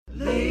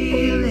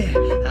Lately,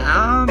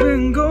 I've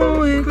been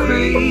going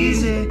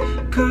crazy,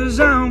 'cause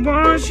I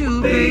want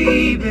you,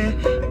 baby,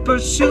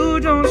 but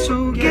you don't,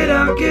 so get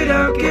out, get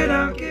out, get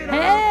out, get out.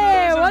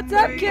 Hey, what's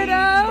up,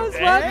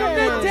 kiddos? Welcome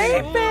to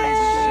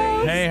Datefish.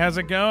 Hey, how's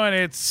it going?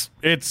 It's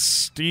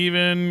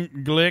Steven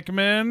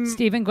Glickman.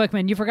 Steven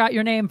Glickman. You forgot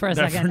your name for a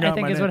second, I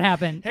think is what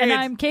happened. Hey, and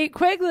I'm Kate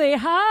Quigley.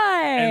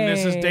 Hi. And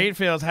this is Date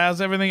Fails.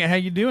 How's everything? How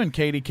you doing,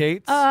 Katie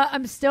Cates?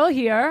 I'm still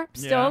here,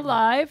 still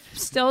alive,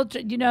 still,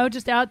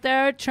 just out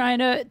there trying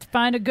to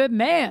find a good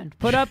man.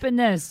 Put up in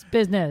this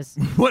business.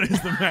 What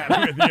is the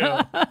matter with you?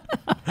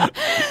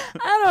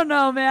 I don't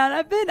know, man.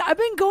 I've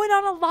been going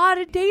on a lot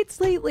of dates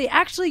lately.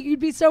 Actually, you'd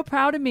be so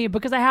proud of me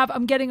because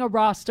I'm getting a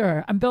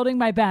roster. I'm building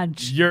my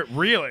bench. You're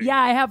really? Yeah,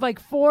 I have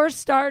like 4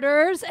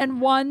 starters and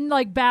 1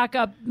 like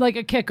backup, like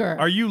a kicker.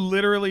 Are you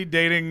literally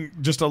dating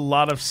just a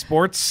lot of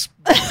sports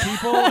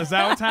people? Is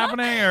that what's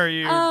happening? Or are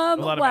you a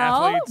lot of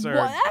athletes? Or?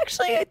 Well,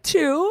 actually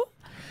 2,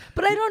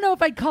 but I don't know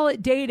if I'd call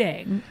it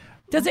dating.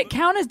 Does it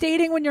count as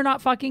dating when you're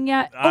not fucking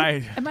yet?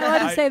 Am I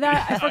allowed to say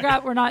that? I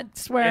forgot we're not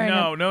swearing.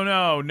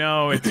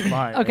 No. It's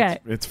fine. Okay.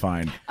 It's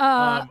fine.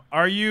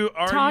 Are you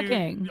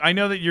talking? I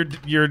know that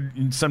you're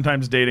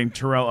sometimes dating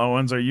Terrell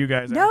Owens. Are you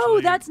guys?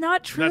 No, that's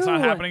not true. That's not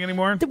happening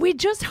anymore? We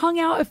just hung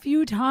out a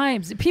few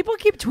times. People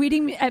keep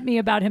tweeting at me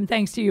about him,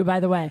 thanks to you, by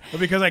the way.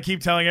 Well, because I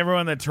keep telling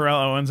everyone that Terrell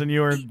Owens and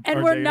you are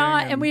and we're dating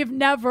not, and we've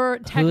never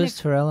technically. Who is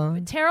Terrell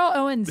Owens? Terrell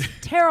Owens.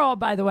 Terrell,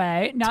 by the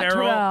way, not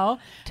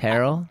Terrell.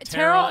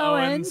 Terrell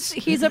Owens.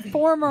 He's a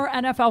former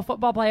NFL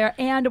football player,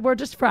 and we're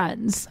just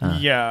friends.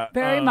 Yeah,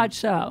 very much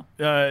so.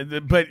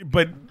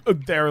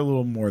 But they're a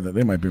little more than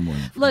they might be more.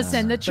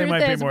 Listen, the truth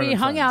is, we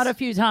hung out a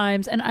few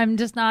times, and I'm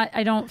just not.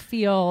 I don't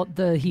feel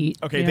the heat.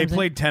 Okay, you know they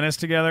played tennis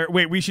together.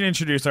 Wait, we should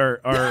introduce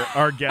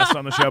our guests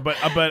on the show, but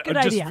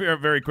just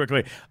very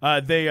quickly,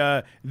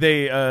 they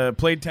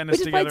played tennis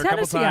together a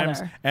couple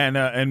times,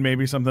 and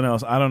maybe something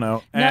else. I don't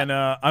know. And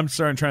I'm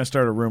trying to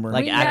start a rumor.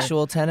 Like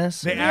actual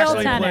tennis. They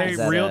actually play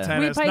real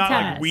tennis, we play not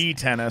tennis. like Wii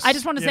tennis. I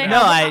just want to say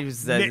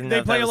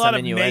they play a lot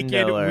of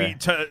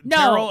naked.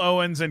 Terrell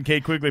Owens and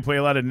Kate Quigley play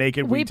a lot of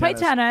naked. We play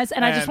tennis,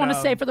 and I just want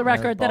to say for the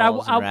record that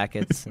I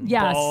rackets,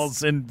 yes,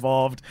 balls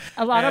involved,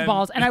 a lot of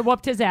balls, and I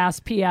whooped his ass.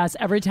 P.S.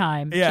 every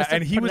time. Yeah,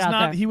 and he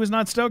was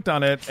not stoked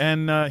on it,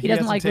 and he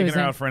hasn't like taken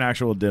losing. her out for an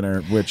actual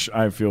dinner, which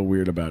I feel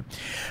weird about.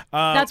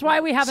 That's why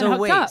we haven't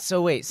hooked up.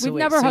 So we've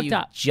never hooked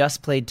up.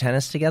 Just played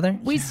tennis together.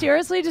 We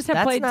seriously just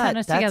have played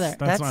tennis together.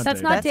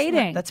 That's not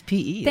dating. That's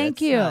PE.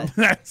 Thank you.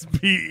 That's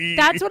PE.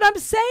 That's what I'm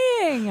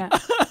saying.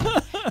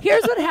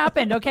 Here's what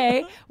happened,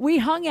 okay? We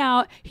hung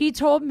out. He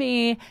told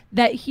me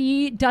that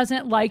he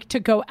doesn't like to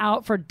go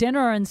out for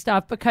dinner and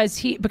stuff because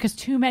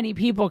too many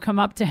people come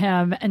up to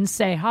him and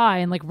say hi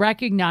and like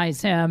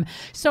recognize him.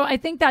 So I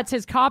think that's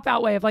his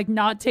cop-out way of like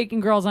not taking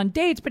girls on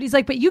dates. But he's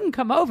like, but you can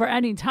come over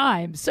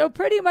anytime. So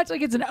pretty much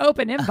like it's an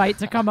open invite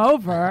to come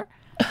over.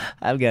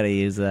 I've got to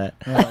use that.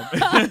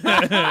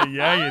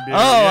 Yeah, you do.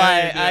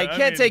 I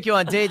can't take you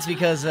on dates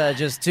because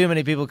just too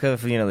many people could,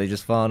 they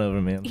just falling over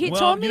me. He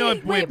told me,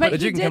 but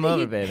you can come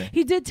over, baby.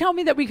 He did tell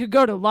me that we could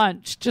go to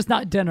lunch, just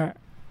not dinner.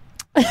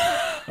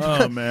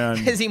 Oh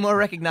man, is he more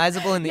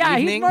recognizable in the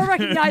evening? Yeah, he's more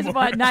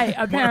recognizable at night.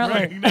 Apparently,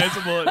 more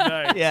recognizable at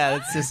night. Yeah,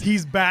 it's just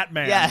he's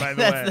Batman. Yeah, by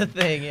the way, that's the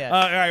thing. Yeah.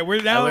 All right,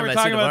 we're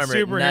talking about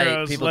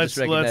superheroes.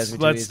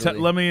 Let's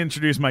let me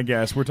introduce my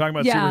guest. We're talking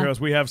about superheroes.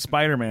 We have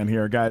Spider-Man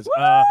here, guys.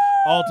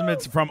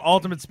 Ultimate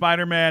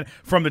Spider-Man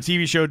from the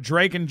TV show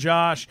Drake and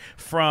Josh,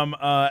 from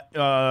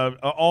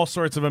all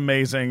sorts of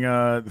amazing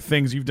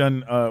things you've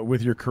done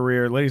with your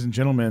career, ladies and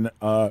gentlemen.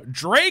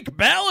 Drake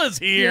Bell is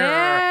here.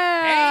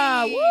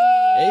 Yeah. Hey. Woo!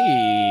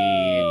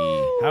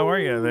 Hey. How are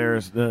you?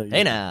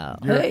 Hey now.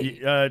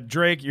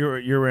 Drake,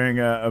 you're wearing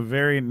a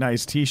very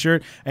nice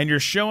T-shirt, and you're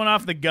showing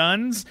off the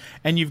guns,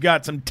 and you've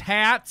got some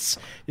tats.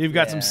 You've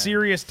got some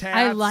serious tats.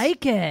 I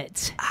like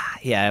it.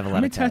 Yeah, I have a lot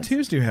How many of tats.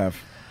 tattoos do you have?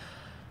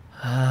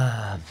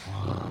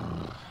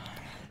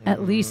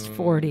 At least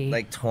 40.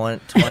 Like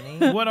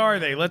 20? What are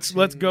they? Let's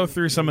go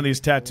through some of these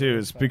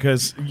tattoos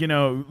because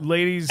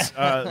ladies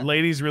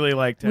really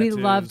like tattoos.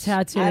 We love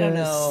tattoos. I don't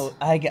know.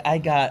 I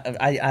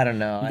don't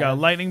know. You got a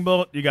lightning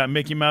bolt. You got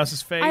Mickey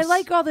Mouse's face. I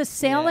like all the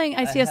sailing.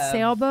 I see a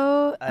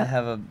sailboat. I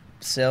have a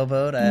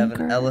sailboat. I have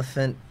an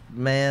elephant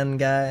man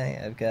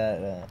guy. I've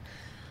got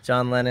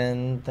John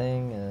Lennon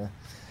thing.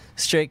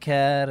 Stray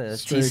Cat,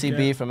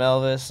 TCB from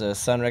Elvis,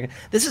 Sun Record.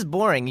 This is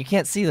boring. You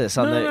can't see this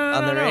on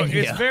the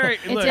radio. It's very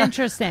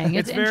interesting.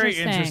 It's very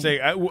interesting.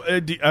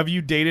 Have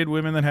you dated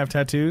women that have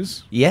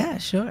tattoos? Yeah,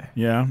 sure.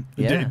 Yeah.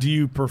 Yeah. Do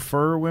you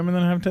prefer women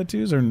that have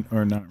tattoos or not?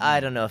 Really?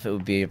 I don't know if it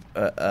would be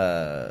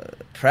a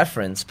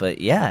preference,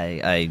 but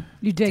yeah,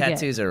 you dig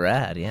tattoos are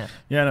rad. Yeah.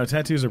 Yeah, no,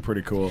 tattoos are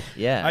pretty cool.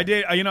 Yeah.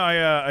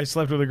 I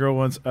slept with a girl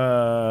once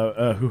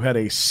who had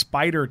a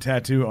spider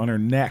tattoo on her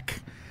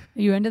neck.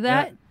 Are you into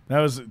that? Yeah. That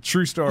was a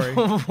true story.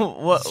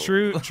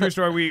 True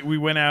story. We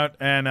went out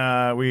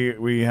and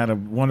we had a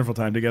wonderful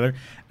time together,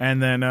 and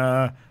then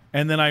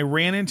I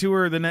ran into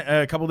her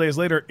a couple days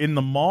later in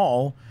the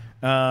mall,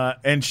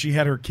 and she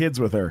had her kids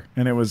with her,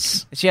 and it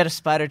was She had a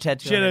spider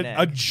tattoo. she on her had neck.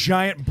 a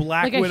giant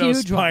black Like a widow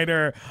huge one.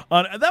 spider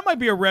on. That might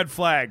be a red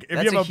flag. If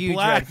That's you have a huge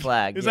black red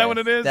flag, is that yes, what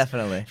it is?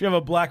 definitely. If you have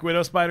a black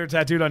widow spider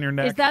tattooed on your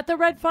neck, Is that the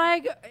red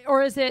flag,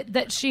 or is it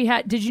that she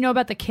had? Did you know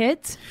about the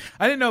kids?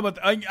 I didn't know about.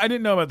 I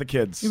didn't know about the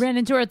kids. You ran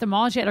into her at the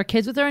mall. She had her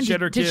kids with her, and She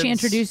had her did she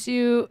kids. introduce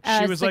you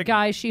as was the like-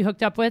 guy she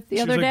hooked up with the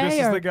She was other like, day? this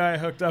is or- the guy I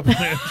hooked up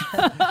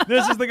with.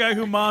 This is the guy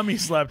who mommy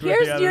slept with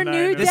Here's the other your night.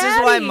 new This is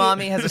why Daddy.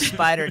 mommy has a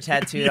spider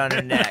tattooed on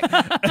her neck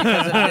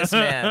because of this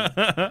man.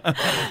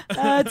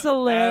 That's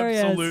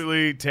hilarious.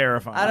 Absolutely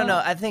terrifying. I don't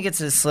know. I think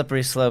it's a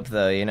slippery slope,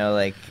 though. You know,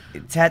 like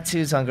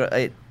tattoos on girl.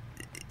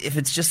 If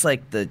it's just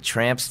like the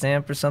tramp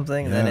stamp or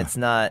something, then Yeah. it's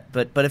not.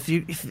 But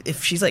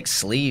if she's like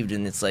sleeved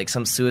and it's like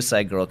some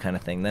suicide girl kind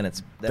of thing, then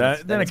it's Then it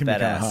it's can be kinda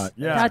badass. hot.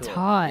 Yeah. That's cool.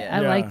 hot. Yeah.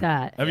 I Yeah. like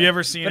that. Have you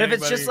ever seen? But if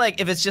it's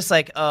anybody- just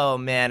like, oh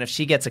man, if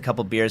she gets a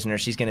couple beers in her,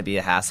 she's gonna be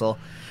a hassle.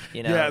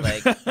 You know, Yeah.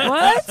 like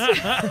What?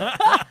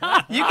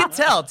 you can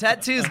tell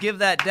tattoos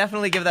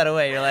definitely give that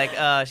away. You're like,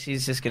 oh,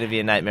 she's just gonna be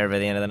a nightmare by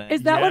the end of the night.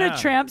 Is that what Yeah. a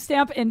tramp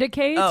stamp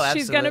indicates? Oh, absolutely.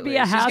 She's going to be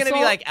a hassle. She's gonna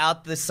be like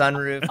out the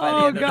sunroof by the Oh,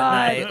 end of the God.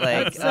 night.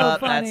 Like, That's so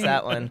funny. that's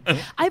that one.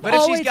 I've But if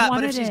always she's got,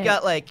 wanted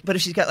but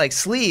if she's got like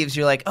sleeves,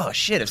 you're like, oh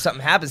shit! If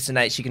something happens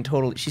tonight,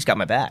 she's got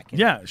my back.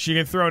 Yeah, she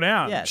can throw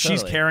down. Yeah, She's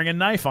totally. carrying a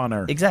knife on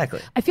her. Exactly.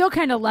 I feel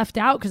kind of left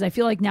out because I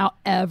feel like now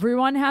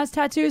everyone has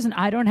tattoos and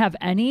I don't have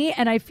any.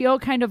 And I feel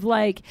kind of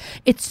like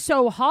it's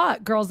so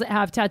hot, girls that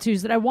have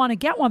tattoos, that I want to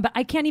get one, but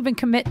I can't even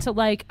commit to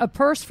like a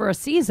purse for a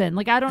season.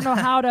 Like I don't know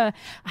how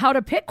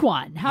to pick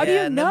one. How do you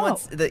and then know?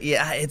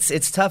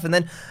 it's tough. And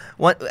then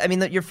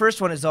your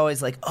first one is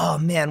always like, oh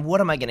man,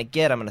 what am I gonna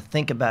get? I'm gonna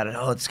think about it.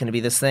 Oh, it's gonna be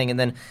this thing. And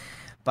then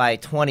by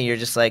 20, you're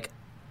just like,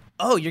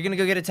 oh, you're going to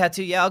go get a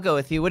tattoo? Yeah, I'll go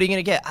with you. What are you going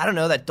to get? I don't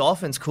know. That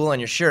dolphin's cool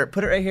on your shirt.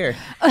 Put it right here.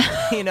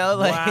 You know,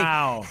 like,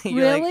 Wow.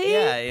 you're like, Really?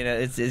 yeah, you know,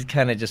 it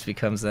kind of just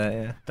becomes that,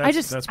 yeah. I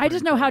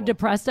just know how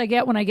depressed I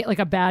get when I get like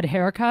a bad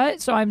haircut.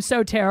 So I'm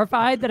so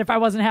terrified that if I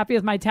wasn't happy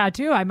with my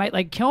tattoo, I might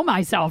like kill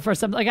myself or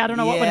something. Like I don't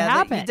know what would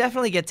happen. You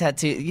definitely get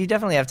tattoos. You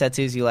definitely have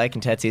tattoos you like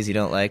and tattoos you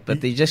don't like,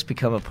 but they just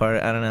become a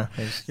part. I don't know.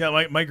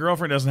 Yeah, my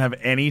girlfriend doesn't have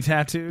any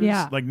tattoos.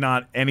 Yeah. Like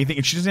not anything.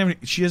 And she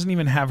doesn't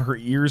even have her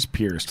ears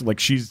pierced. Like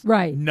she's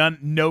Right.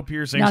 no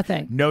piercings.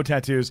 Nothing. No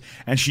tattoos.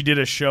 And she did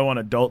a show on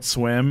Adult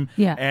Swim.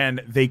 Yeah.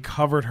 And they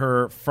covered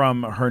her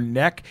from her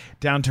neck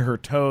down to her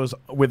toes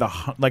with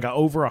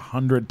over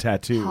 100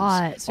 tattoos.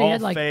 Hot. So you all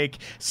had, like- fake,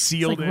 It's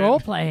sealed like in. role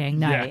playing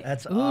night. Yeah.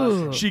 That's Ooh.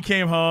 awesome. She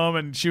came home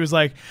and she was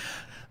like,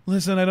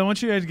 listen, I don't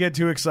want you guys to get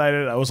too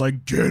excited. I was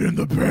like, get in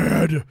the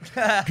bed.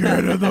 Get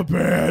in the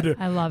bed.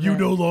 I love you it.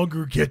 no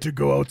longer get to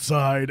go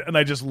outside. And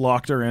I just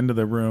locked her into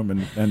the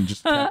room and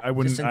just I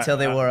wouldn't Just until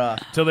they wore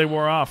off. Till they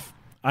wore off.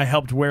 I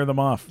helped wear them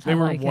off. They I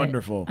were like it.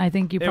 wonderful. I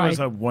think you it probably was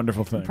a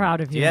wonderful thing.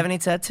 proud of you. Do you have any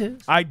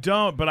tattoos? I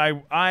don't, but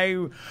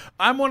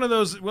I'm one of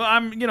those. Well,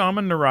 I'm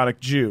a neurotic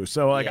Jew,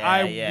 so like Yeah,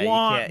 I yeah, you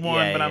want can't-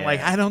 one, yeah, but I'm yeah. like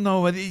I don't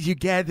know what you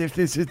get if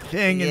this is a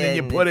thing, and then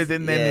you Yeah, put it,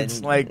 and then yeah,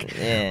 it's like,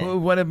 yeah. well,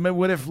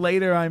 what if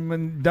later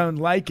don't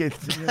like it?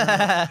 You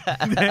know?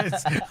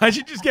 I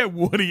should just get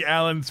Woody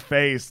Allen's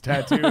face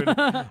tattooed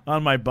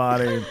on my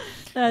body.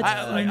 That's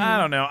I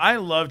don't know. I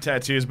love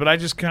tattoos, but I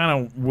just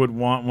kind of would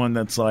want one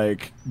that's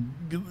like,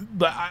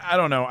 I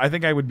don't know. I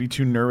think I would be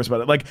too nervous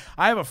about it. Like,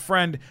 I have a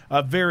friend,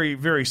 a very,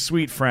 very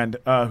sweet friend,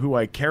 who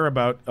I care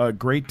about a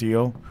great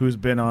deal, who's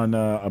been on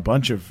a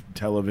bunch of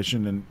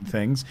television and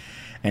things,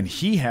 and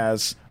he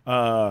has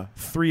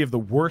 3 of the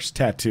worst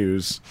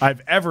tattoos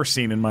I've ever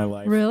seen in my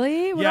life.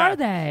 Really? What Yeah. are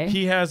they?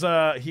 He has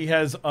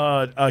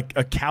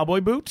a cowboy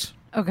boot.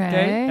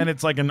 Okay. And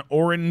it's like an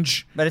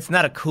orange. But it's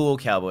not a cool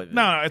cowboy boot.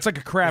 No, it's like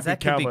a crappy That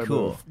could be cowboy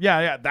cool. boot.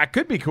 Yeah, that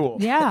could be cool.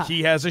 Yeah.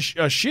 He has a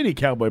shitty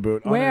cowboy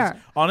boot Where?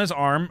 on his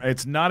arm.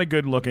 It's not a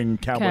good looking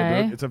cowboy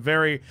Okay.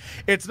 boot.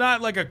 It's not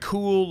like a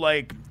cool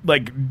like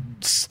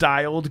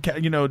styled,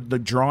 the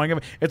drawing of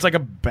it. It's like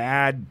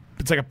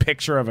it's like a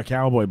picture of a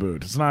cowboy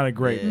boot. It's not a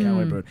great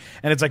cowboy boot.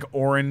 And it's like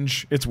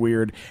orange. It's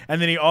weird. And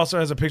then he also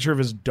has a picture of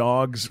his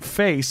dog's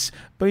face,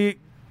 but he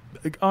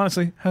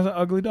honestly has an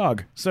ugly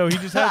dog. So he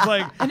just has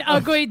like An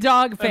ugly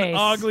dog face. an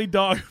ugly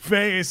dog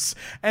face,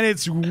 and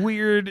it's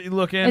weird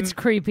looking. It's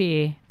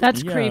creepy.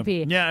 That's Yeah.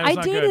 creepy. Yeah, it's I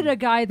not dated good. a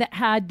guy that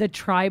had the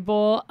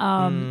tribal,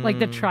 like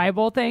the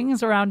tribal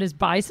things around his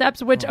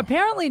biceps, which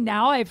apparently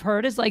now I've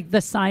heard is like the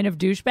sign of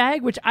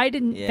douchebag, which I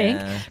didn't think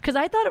Yeah. because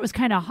I thought it was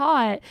kind of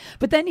hot.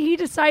 But then he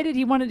decided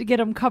he wanted to get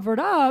them covered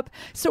up.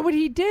 So what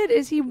he did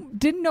is he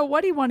didn't know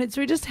what he wanted,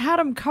 so he just had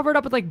them covered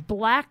up with like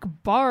black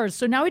bars.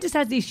 So now he just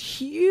has these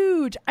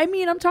huge. I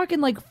mean, I'm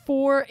talking like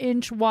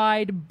 4-inch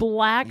wide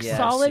black, Yeah,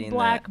 solid I've seen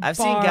black that. I've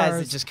bars. seen guys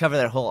that just cover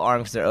their whole arm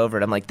because they're over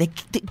it. I'm like, they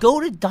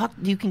go to doc.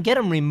 You can get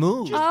them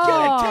removed. Oh.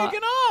 Get it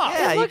taken off.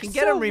 Yeah, It you looks can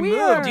get so them removed.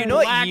 weird. Do you know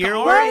what Black year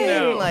arm we're in?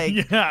 now.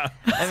 Like, yeah.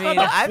 I mean,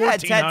 I've had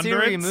tattoo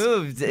 1400s.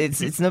 removed.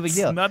 It's no big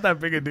deal. It's not that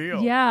big a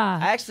deal. Yeah.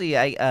 Actually,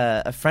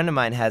 a friend of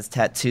mine has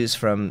tattoos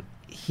from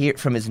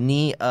his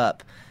knee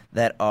up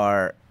that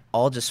are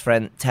all just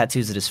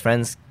tattoos that his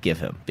friends give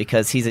him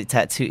because he's a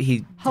tattoo.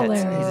 He's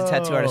a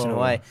tattoo artist in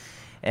Hawaii,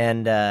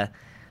 and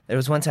There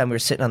was one time we were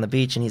sitting on the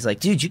beach, and he's like,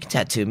 "Dude, you can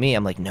tattoo me."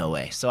 I'm like, "No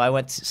way."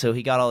 So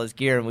he got all his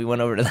gear, and we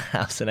went over to the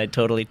house, and I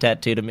totally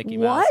tattooed a Mickey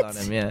Mouse on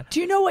him. Yeah. Do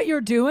you know what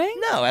you're doing?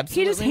 No,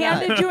 absolutely He just not.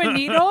 handed you a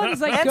needle, and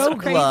he's like, And "Go some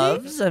crazy."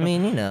 gloves. I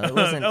mean, it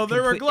wasn't. Oh,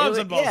 there were gloves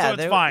involved, so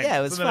it's fine. Yeah,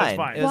 it was So then it's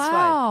fine. fine. It was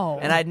Wow.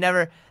 fine. And I'd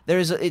never.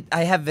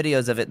 I have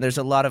videos of it, and there's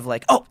a lot of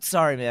like, "Oh,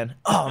 sorry, man.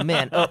 Oh,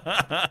 man. Oh,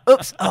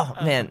 oops. Oh,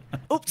 man.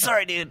 Oops,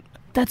 sorry, dude."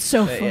 That's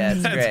so funny. yeah,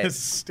 it's That's great.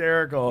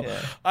 hysterical. Yeah.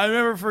 I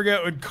never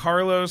forget when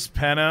Carlos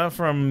Pena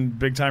from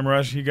Big Time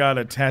Rush, he got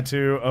a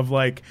tattoo of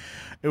like,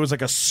 it was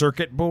like a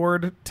circuit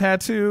board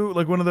tattoo,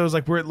 like one of those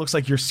like where it looks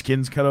like your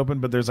skin's cut open,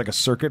 but there's like a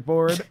circuit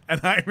board. And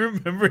I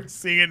remember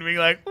seeing it and being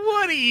like,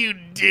 "What are you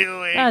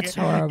doing? That's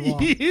horrible.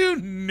 You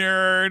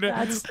nerd."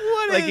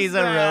 What Like is he's a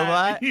that?"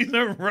 robot? He's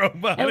a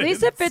robot. At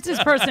least it fits his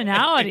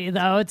personality,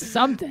 though. It's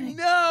something.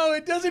 No,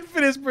 it doesn't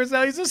fit his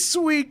personality. He's a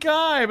sweet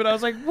guy, but I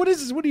was like, "What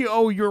is this? What are you?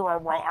 Oh, are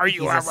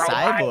you He's a a robot?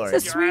 cyborg.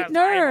 He's a sweet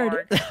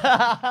nerd.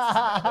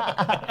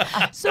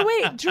 So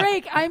wait,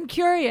 Drake, I'm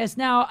curious.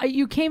 Now,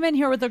 you came in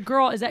here with a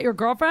girl. Is that your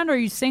girlfriend, or are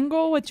you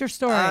single? What's your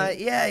story?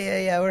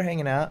 Yeah. We're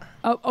hanging out.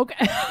 Oh,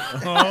 okay.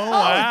 Oh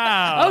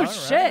wow! Oh All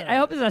shit! right. I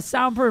hope it's a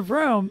soundproof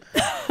room.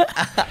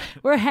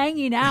 We're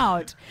hanging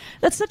out.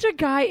 That's such a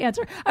guy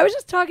answer. I was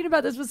just talking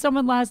about this with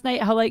someone last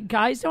night. How like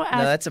guys don't ask.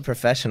 No, that's a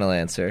professional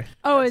answer.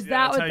 Oh, is Yeah, that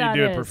that's what how that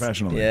you do is? it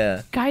professionally.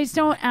 Yeah. Guys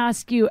don't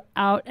ask you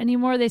out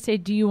anymore. They say,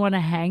 "Do you want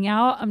to hang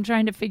out?" I'm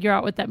trying to figure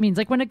out what that means.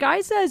 Like when a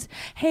guy says,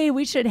 "Hey,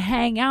 we should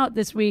hang out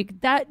this week,"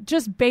 that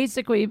just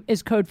basically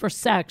is code for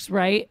sex,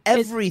 right?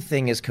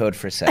 Everything is code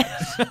for sex.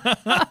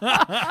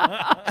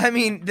 I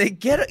mean,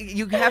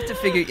 you have to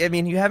figure. I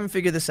mean, you haven't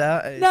figured this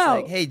out. It's No.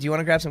 like, hey, do you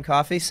want to grab some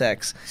coffee?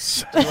 Sex.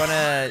 Do you want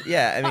to?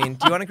 Yeah. I mean,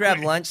 do you want to grab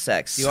lunch?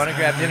 Sex. Do you want to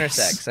grab dinner?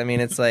 Sex. I mean,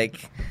 it's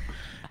like.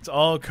 It's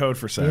all code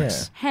for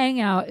sex. Hang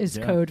out is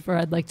code for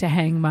I'd like to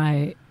hang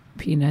my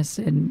penis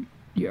in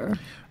your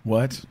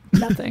What?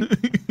 nothing.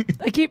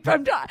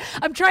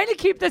 I'm trying to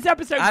keep this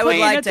episode clean. I would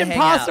like it's to hang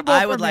impossible out.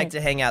 I for would me. like to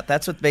hang out.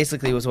 That's what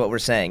basically was what we're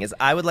saying. Is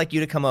I would like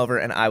you to come over,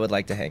 and I would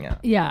like to hang out.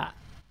 Yeah,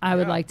 I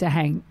would like to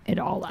hang it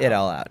all out. It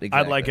all out. Exactly.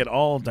 I'd like it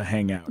all to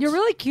hang out. You're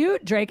really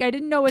cute, Drake. I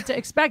didn't know what to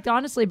expect,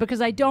 honestly,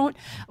 because I don't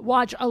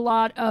watch a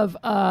lot of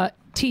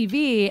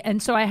TV,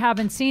 and so I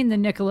haven't seen the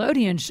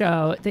Nickelodeon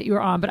show that you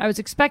were on. But I was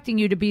expecting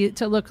you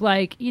to look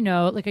like,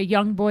 like a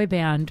young boy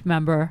band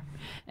member,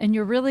 and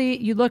you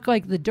look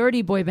like the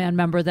dirty boy band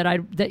member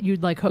that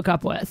you'd like hook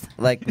up with.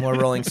 Like more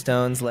Rolling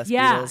Stones, less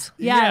Beatles.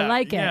 Yeah, I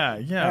like it. Yeah,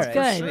 It's for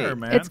good. sure,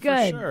 man. It's for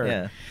good. Sure.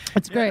 Yeah.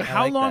 It's great.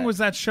 How like long that. was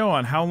that show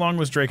on? How long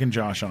was Drake and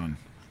Josh on?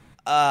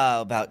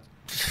 About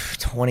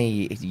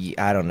 20.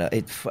 I don't know.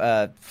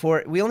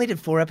 We only did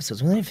 4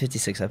 episodes. We only did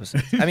 56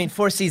 episodes. I mean,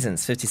 4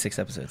 seasons, 56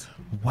 episodes.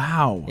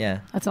 Wow. Yeah.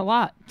 That's a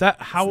lot.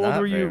 How old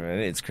were you?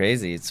 It's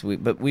crazy.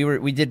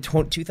 We did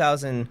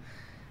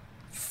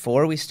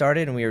 2004. We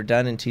started and we were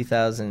done in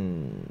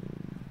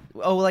 2000.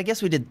 Oh well, I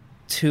guess we did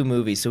 2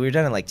 movies, so we were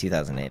done in like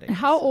 2008.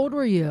 How old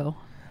were you?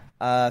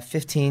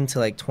 15 to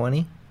like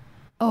 20.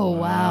 Oh,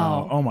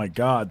 wow. Oh my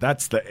God,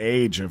 that's the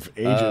age of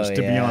ages to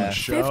be on a yeah.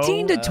 show.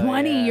 15 to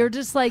 20, yeah. you're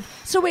just like,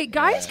 so wait,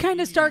 guys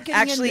kind of start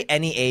getting Actually, into,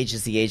 any age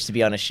is the age to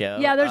be on a show.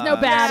 yeah, there's no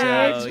bad so,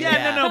 age.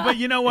 Yeah, no, but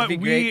you know what? It'd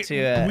be great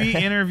to, we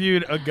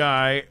interviewed a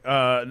guy.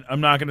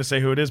 I'm not going to say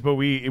who it is, but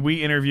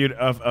we interviewed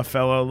a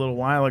fellow a little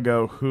while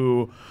ago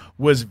who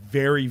was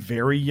very,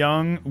 very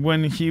young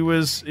when he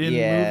was in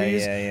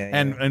movies,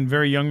 and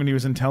very young when he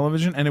was in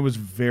television, and it was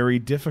very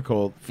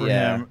difficult for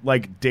him,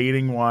 like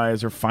dating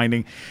wise or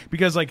finding,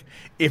 because like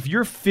if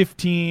you're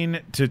 15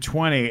 to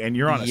 20 and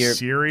you're on a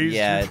series,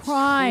 yeah, you're it's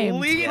Prime.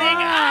 bleeding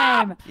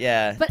Prime.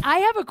 yeah. But I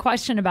have a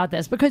question about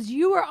this because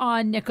you were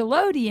on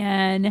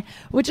Nickelodeon,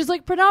 which is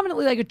like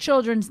predominantly like a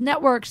children's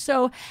network.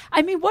 So,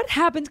 I mean, what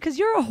happens? Because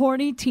you're a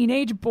horny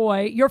teenage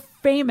boy, you're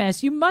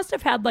famous. You must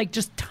have had like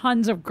just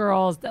tons of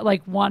girls that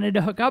like wanted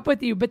to hook up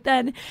with you. But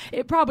then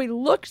it probably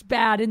looks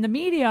bad in the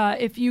media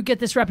if you get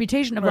this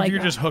reputation of or like, if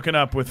you're just hooking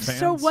up with fans.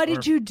 so what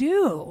did you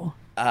do?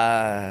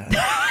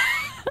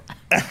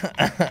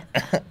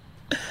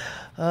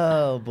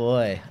 Oh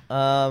boy.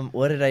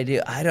 What did I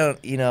do? I don't.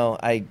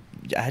 I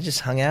just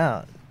hung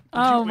out.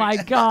 Oh my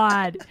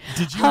God.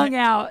 Did you Hung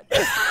out.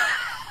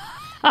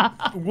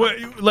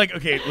 What, like,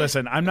 okay,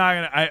 listen, I'm not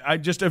gonna. I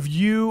just of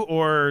you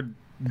or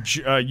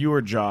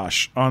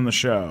Josh on the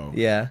show.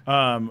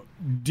 Yeah.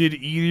 Did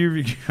either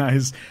of you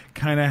guys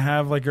kind of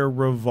have like a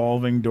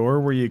revolving door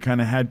where you kind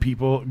of had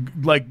people,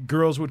 like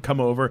girls would come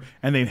over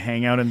and they'd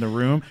hang out in the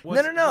room?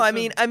 No. I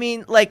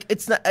mean, like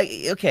it's not.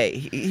 Okay.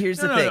 Here's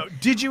the thing. No.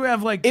 Did you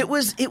have like? It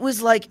was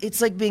like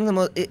it's like being the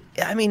most.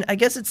 I mean, I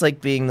guess it's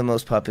like being the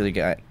most popular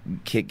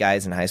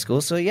guys in high school.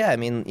 So yeah, I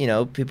mean,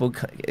 people.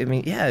 I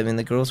mean, yeah, I mean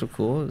the girls were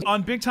cool.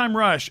 On Big Time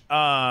Rush,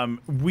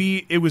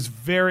 it was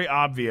very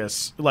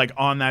obvious, like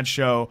on that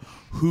show,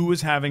 who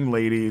was having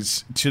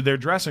ladies to their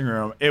dressing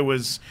room. It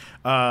was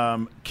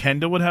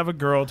Kendall would have a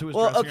girl to his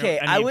dressing room,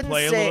 and he'd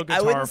play a little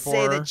guitar for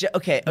her.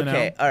 Okay, all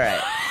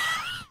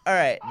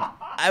right.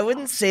 I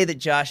wouldn't say that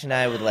Josh and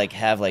I would like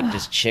have like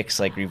just chicks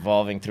like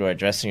revolving through our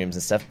dressing rooms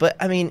and stuff. But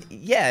I mean,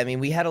 yeah, I mean,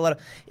 we had a lot of.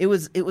 It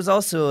was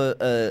also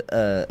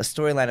a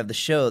storyline of the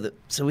show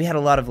so we had a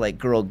lot of like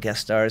girl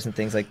guest stars and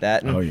things like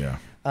that. And, Oh yeah.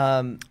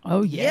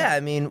 Yeah, I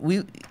mean,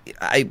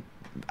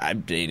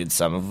 I've dated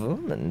some of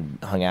them and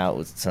hung out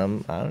with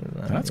some. I don't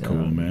know. That's cool,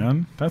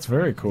 man. That's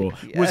very cool.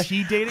 Yeah. Was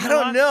he dating? I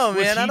don't know,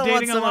 man. I don't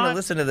want dating a someone lot? to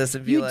listen to this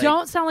and be You like,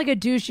 don't sound like a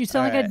douche. You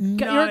sound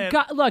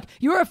like look,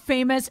 you're a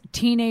famous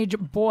teenage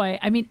boy.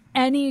 I mean,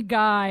 any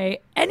guy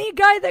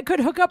that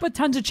could hook up with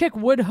tons of chick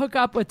would hook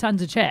up with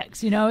tons of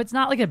chicks. You know, it's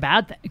not like a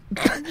bad thing.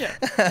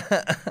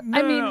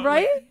 I mean,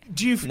 right?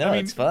 Do you? No, I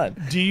mean, it's fun.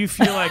 Do you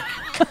feel like,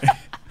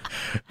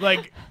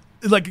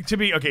 like to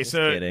be okay? Just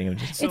So, kidding.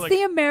 so It's like,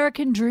 the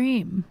American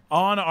dream.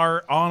 on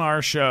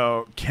our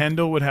show,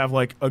 Kendall would have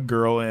like a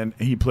girl in.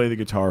 He'd play the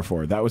guitar for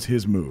her. That was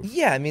his move.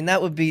 Yeah, I mean,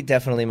 that would be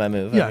definitely my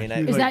move. Yeah, I mean,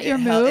 he was Is that your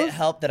It move?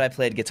 helped that I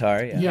played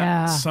guitar. Yeah.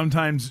 Yeah.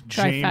 Sometimes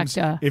James,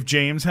 Trifecta. if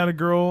James had a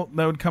girl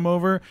that would come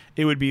over,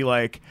 it would be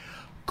like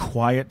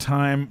quiet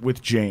time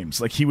with James.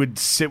 Like he would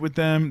sit with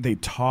them,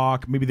 they'd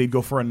talk, maybe they'd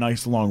go for a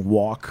nice long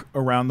walk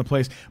around the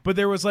place. But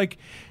there was like,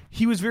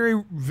 he was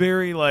very,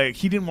 very like,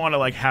 he didn't want to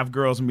like have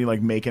girls and be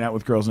like making out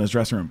with girls in his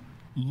dressing room.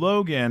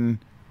 Logan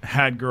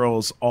had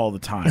girls all the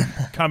time,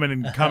 coming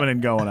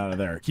and going out of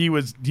there. He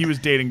was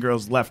dating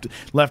girls left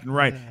and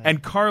right.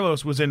 And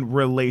Carlos was in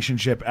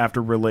relationship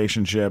after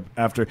relationship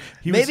after.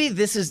 Maybe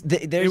this is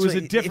there's It was a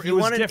if different. you It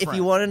was want to different. if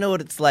you want to know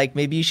what it's like,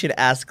 maybe you should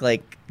ask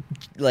like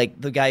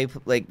the guy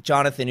like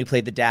Jonathan who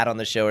played the dad on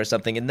the show or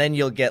something, and then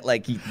you'll get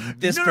like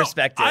this No,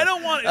 perspective. I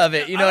don't want of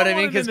it. You know what I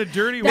mean? Because the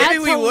dirty That's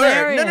maybe we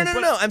hilarious.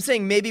 were. No. I'm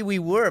saying maybe we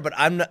were, but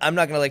I'm not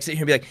gonna like sit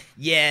here and be like,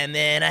 yeah,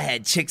 man, I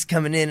had chicks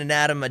coming in and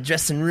out of my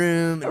dressing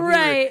room. And we were-"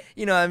 Right.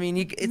 you know, I mean,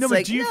 it's No, but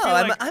like do you no, feel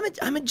like-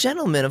 I'm a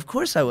gentleman. Of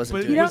course, I wasn't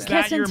But doing don't was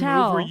that. kiss that your and move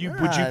tell.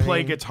 where would you I play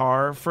mean-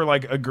 guitar for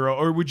like a girl,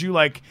 or would you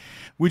like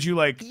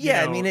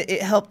Yeah, I mean,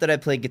 it helped that I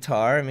played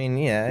guitar. I mean,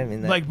 yeah, I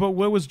mean, that, like, but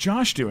what was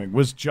Josh doing?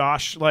 Was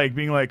Josh like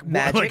being like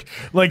Magic?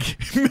 like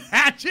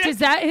magic? Is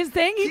that his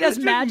thing? He does was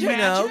doing magic. you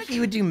know, he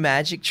would do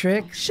magic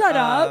tricks. Shut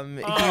up.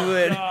 He Oh,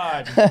 would.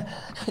 God.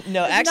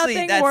 No, actually,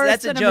 nothing that's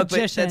worse a than a joke. But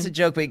magician. that's a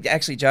joke. But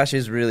actually, Josh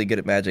is really good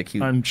at magic.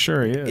 He, I'm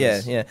sure he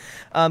is. yeah.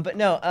 But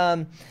no.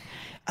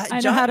 I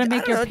know how to make I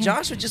don't your know, pants-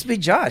 Josh would just be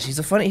Josh. He's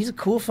a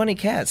cool, funny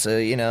cat. So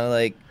you know,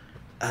 like,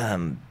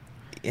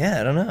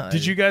 yeah, I don't know.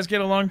 Did you guys get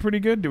along pretty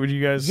good? Would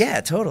you guys?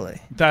 Yeah, totally.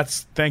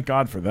 That's thank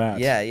God for that.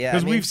 Yeah.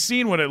 Because I mean- we've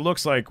seen what it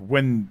looks like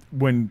when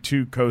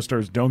two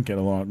co-stars don't get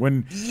along.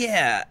 When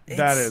Yeah,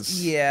 That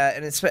is- Yeah,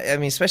 and it's I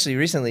mean, especially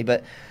recently,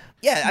 but.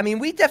 Yeah, I mean,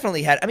 we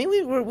definitely had. I mean,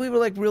 we were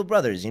like real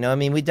brothers, you know. I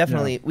mean, we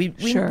definitely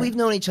Sure. we've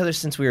known each other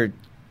since we were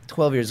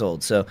 12 years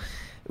old. So,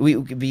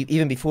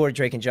 even before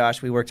Drake and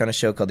Josh, we worked on a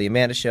show called The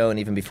Amanda Show, and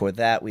even before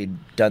that, we'd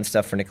done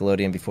stuff for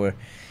Nickelodeon before.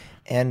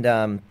 And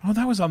oh,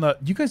 that was on the.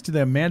 You guys did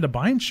the Amanda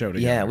Bynes show together.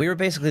 yeah, we were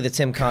basically the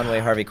Tim Conway,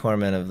 Harvey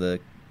Korman of the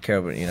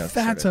Carol. You know,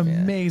 That's sort of, yeah.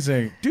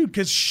 amazing, dude.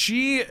 Because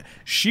she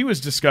was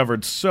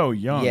discovered so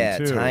young. Yeah,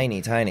 too. tiny.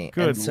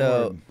 Good And so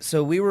Lord.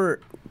 so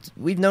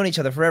we've known each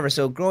other forever.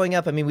 So growing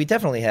up, I mean, we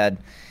definitely had,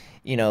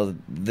 you know,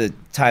 the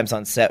times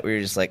on set where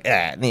you're just like,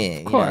 meh,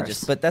 you know,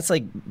 course. but that's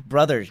like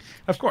brother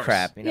Of course.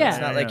 crap. You know, Yeah. it's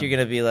not Yeah, like yeah. you're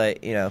gonna be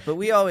like, you know. But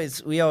we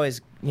always,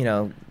 you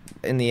know,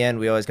 in the end,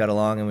 we always got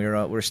along, and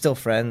we're still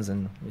friends,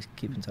 and we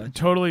keep in touch.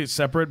 Totally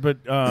separate, but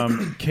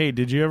Kate,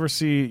 did you ever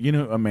see? You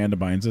know who Amanda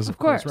Bynes is, of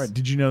course. right?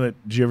 Did you know that?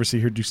 Did you ever see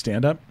her do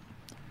stand up?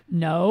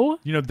 No.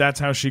 You know, that's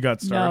how she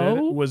got started.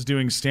 No. Was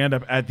doing stand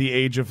up at the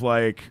age of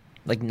like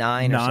Like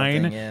 9 or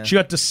something. Yeah. She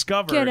got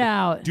discovered Get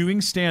out.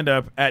 doing stand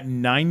up at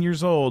 9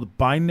 years old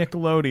by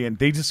Nickelodeon.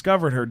 They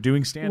discovered her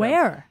doing stand up.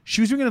 Where?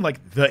 She was doing it in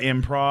like the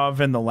Improv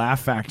and the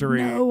Laugh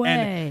Factory. No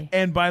way.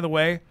 And by the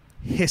way,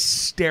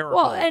 hysterical.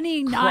 Well,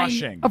 any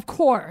crushing. nine, of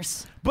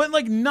course. But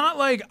like not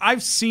like I've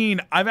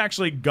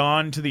actually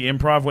gone to the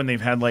Improv when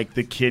they've had like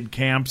the kid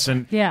camps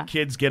and Yeah.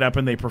 kids get up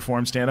and they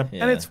perform stand up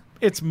Yeah. and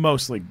it's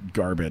mostly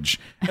garbage.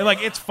 And like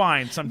it's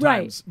fine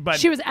sometimes, Right. but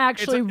She was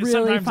actually really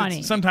sometimes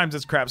funny. Sometimes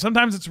it's crap.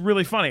 Sometimes it's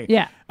really funny.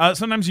 Yeah.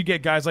 Sometimes you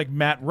get guys like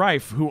Matt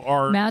Rife who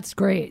are Matt's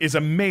great. is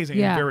amazing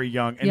Yeah. and very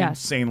young and Yes.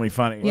 insanely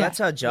funny. Yeah. That's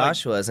how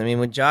Josh was. I mean,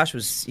 when Josh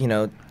was, you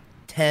know,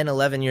 10,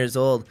 11 years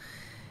old,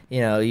 you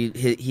know,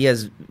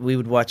 we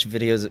would watch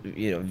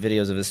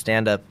videos of his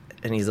stand up,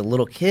 and he's a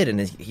little kid, and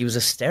he was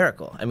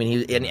hysterical. I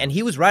mean, and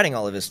he was writing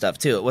all of his stuff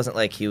too. It wasn't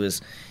like he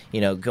was,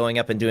 you know, going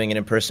up and doing an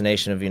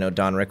impersonation of, you know,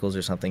 Don Rickles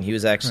or something. He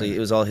was actually, it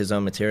was all his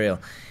own material.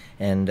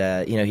 And,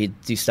 you know, he'd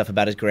do stuff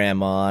about his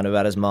grandma and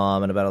about his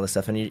mom and about all this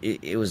stuff, and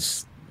it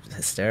was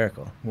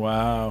hysterical.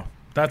 Wow.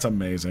 That's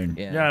amazing.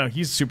 Yeah. No,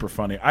 he's super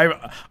funny.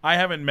 I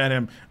haven't met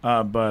him,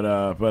 but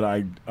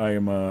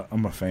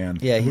I'm a fan.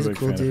 Yeah, I'm he's a big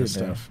cool fan of his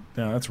dude, man. stuff.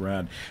 Yeah, that's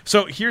rad.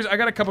 So I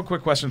got a couple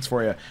quick questions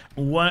for you.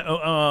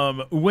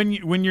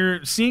 When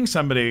you're seeing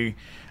somebody,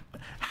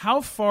 how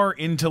far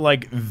into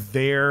like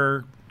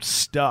their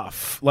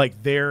stuff,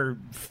 like their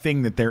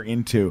thing that they're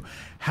into,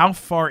 how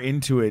far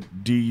into it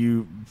do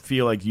you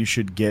feel like you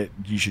should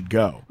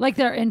go? Like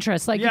their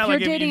interests. Like if you're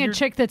dating a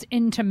chick that's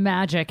into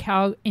magic,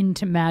 how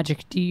into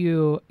magic do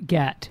you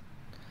get?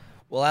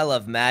 Well, I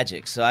love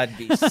magic, so I'd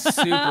be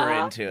super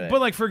into it. But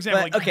like, for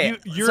example, but, okay,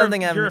 you're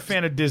a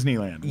fan of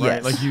Disneyland,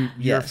 right? Yes. Like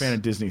you're a fan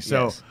of Disney.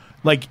 So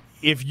like,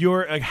 if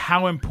you're like,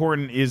 how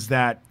important is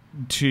that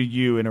to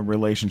you in a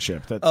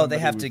relationship? That they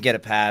have to get a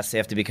pass. They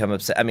have to become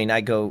obsessed. I mean, I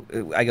go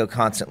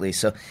constantly.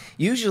 So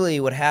usually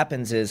what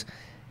happens is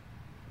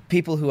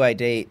people who I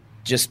date,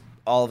 just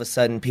all of a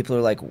sudden people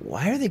are like,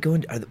 why are they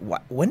going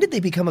when did they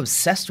become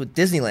obsessed with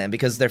Disneyland?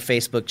 Because their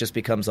Facebook just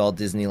becomes all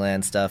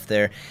Disneyland stuff.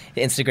 Their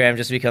Instagram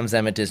just becomes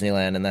them at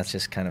Disneyland, and that's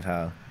just kind of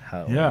how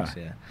it works.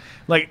 Yeah.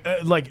 But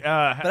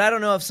I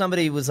don't know if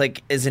somebody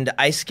is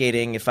into ice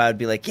skating, if I would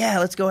be like, yeah,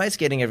 let's go ice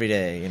skating every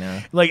day, you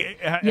know? Like,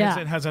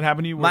 has it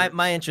happened to you?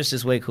 My interest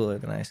is way cooler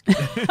than ice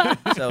skating.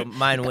 So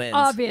mine wins.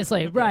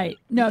 Obviously, right.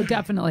 No,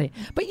 definitely.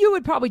 But you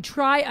would probably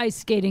try ice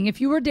skating. If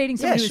you were dating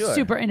somebody who was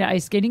super into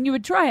ice skating, you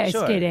would try ice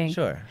skating.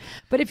 Sure.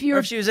 But if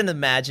she was into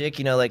magic,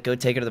 you know, like go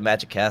take her to the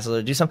Magic Castle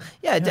or do something.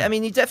 Yeah. I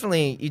mean, you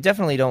definitely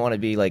don't want to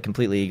be like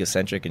completely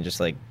egocentric and just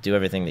like do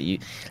everything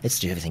let's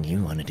do everything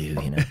you want to do,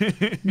 you know?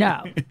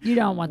 No, you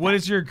don't want that. What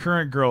is your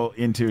current girl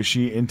into? Is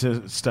she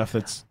into stuff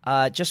that's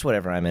just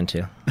whatever I'm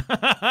into?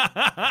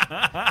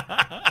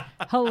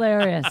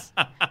 Hilarious.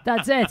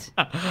 That's it.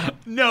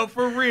 No,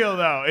 for real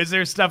though. Is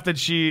there stuff that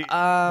she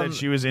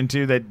was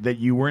into that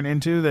you weren't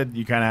into, that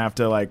you kind of have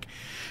to like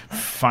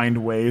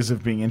find ways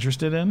of being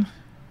interested in?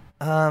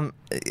 No,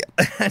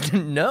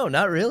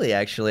 not really,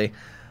 actually.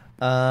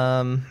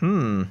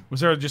 Was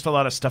there just a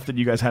lot of stuff that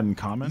you guys had in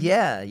common?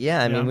 Yeah.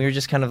 I mean, we were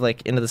just kind of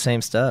like into the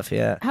same stuff.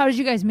 Yeah. How did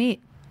you guys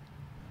meet?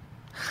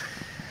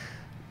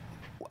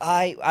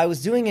 I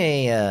was doing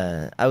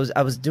I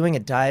was doing a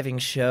diving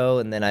show,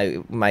 and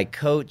then my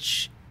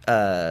coach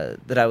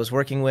that I was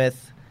working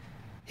with,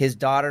 his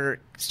daughter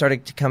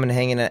started to come and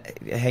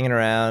hanging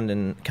around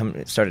and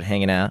started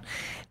hanging out,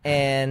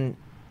 and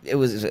it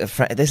was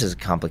this is a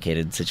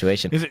complicated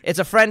situation. It's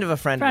a friend of a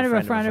friend of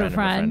a friend of a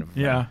friend.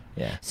 Yeah.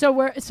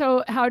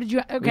 So how did you?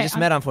 Okay, we just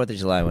met on 4th of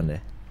July one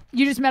day.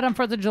 You just met on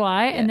 4th of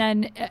July, and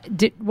then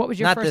what was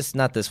your first?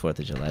 Not this 4th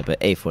of July, but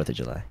a 4th of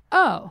July.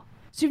 Oh,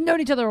 so you've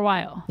known each other a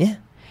while. Yeah.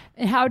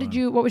 And how did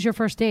you? What was your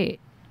first date?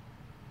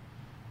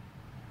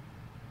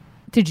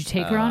 Did you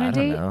take her on a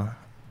date? I don't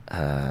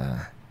know.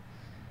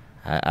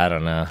 I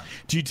don't know.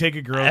 Do you take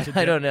a girl?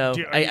 I don't know.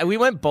 We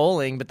went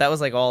bowling, but that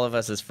was like all of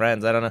us as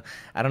friends. I don't know.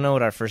 I don't know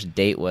what our first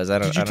date was.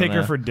 Did you take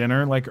her for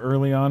dinner like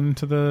early on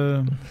into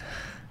the?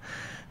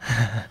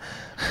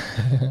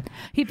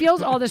 He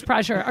feels all this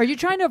pressure. Are you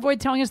trying to avoid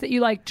telling us that you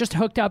like just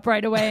hooked up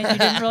right away and you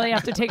didn't really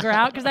have to take her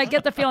out? Because I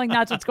get the feeling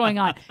that's what's going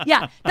on.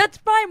 Yeah, that's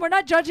fine. We're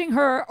not judging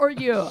her or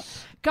you.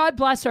 God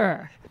bless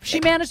her. She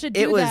managed to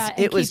do that.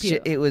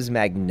 It was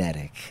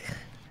magnetic.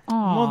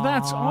 Aww. Well,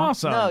 that's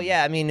awesome. No,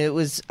 yeah, I mean, it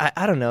was.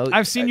 I don't know.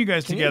 I've seen you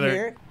guys together. You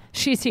hear?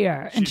 She's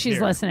here and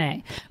she's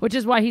listening, which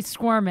is why he's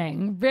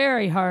squirming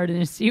very hard in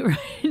his seat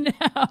right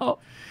now.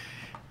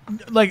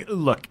 Like,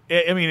 look,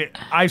 I mean,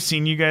 I've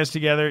seen you guys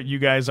together. You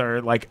guys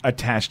are like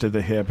attached to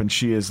the hip, and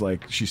she's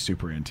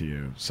super into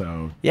you.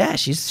 So yeah,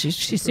 she's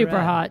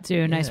super hot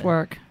too. Nice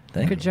work.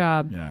 Good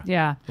job.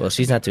 Yeah. Well,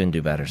 she's not doing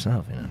too bad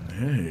herself, you know.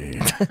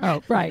 Hey.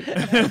 Oh, right.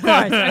 Of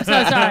course. I'm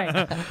so sorry.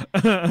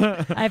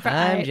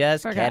 I'm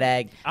just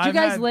kidding. Do you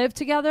guys live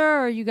together,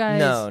 or you guys?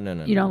 No.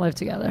 You don't live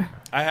together.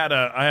 I had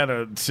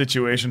a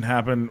situation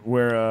happen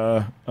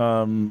where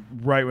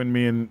right when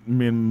me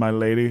and my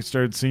lady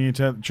started seeing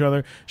each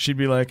other, she'd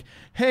be like,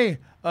 "Hey,"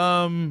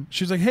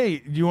 she's like, "Hey,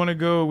 do you want to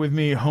go with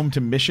me home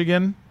to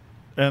Michigan?"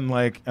 And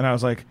I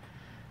was like,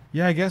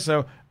 "Yeah, I guess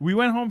so." We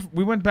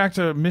went back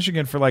to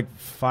Michigan for like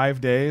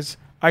 5 days.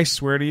 I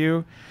swear to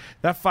you,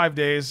 that 5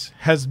 days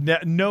has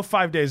no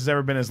 5 days has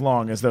ever been as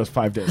long as those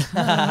 5 days.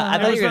 I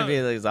thought you were going to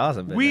be like, it was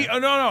awesome.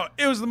 No.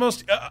 It was the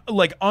most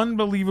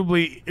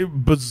unbelievably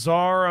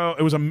bizarre.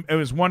 It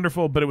was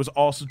wonderful, but it was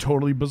also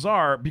totally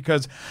bizarre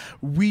because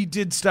we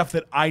did stuff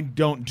that I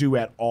don't do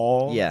at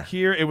all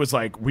here. It was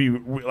like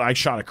I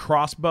shot a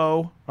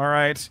crossbow. All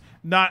right.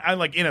 Not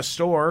in a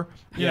store,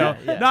 you know,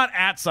 not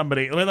at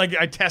somebody. Like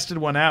I tested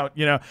one out,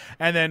 you know,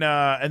 and then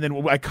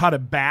I caught a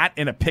bat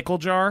in a pickle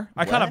jar.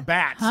 I caught a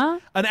bat. Huh?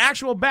 An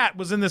actual bat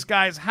was in this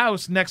guy's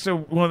house next to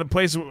one of the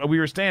places we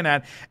were staying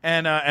at,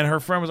 and her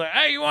friend was like,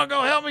 "Hey, you want to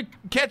go help me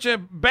catch a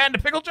bat in a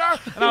pickle jar?"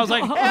 And I was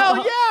like, "Hell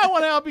yeah, I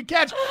want to help you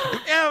catch."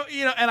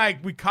 You know,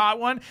 and we caught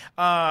one.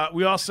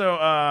 We also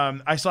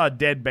I saw a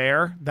dead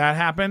bear. That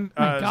happened.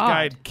 This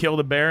guy had killed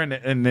a bear,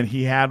 and then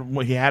he had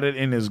it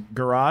in his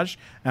garage,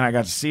 and I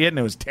got to see it, and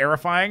it was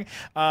terrifying.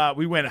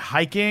 We went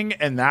hiking,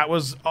 and that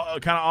was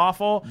kind of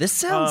awful. This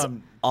sounds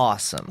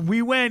awesome.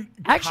 We went.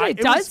 Actually, it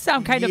does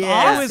sound kind of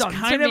awesome. It was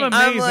kind of me.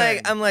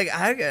 amazing. I'm like,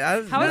 how is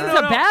this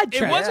a bad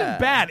trip? It wasn't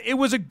bad. It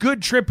was a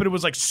good trip, but it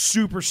was like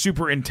super,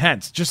 super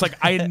intense. Just like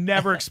I had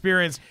never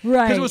experienced.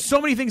 Right. Because it was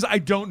so many things I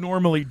don't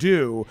normally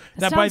do.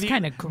 That by sounds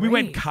kind of great. We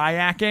went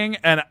kayaking,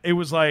 and it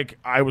was like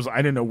I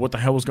didn't know what the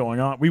hell was going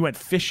on. We went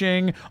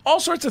fishing. All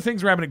sorts of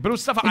things were happening, but it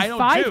was stuff I don't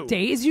do. 5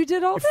 days you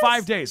did all this?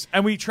 5 days,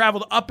 and we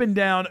traveled up and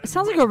down. It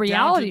sounds like a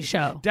reality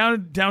show.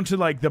 Down to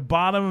like the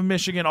bottom of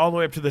Michigan, all the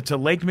way up to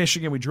Lake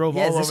Michigan. We drove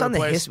all over the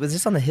place. Was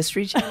this on the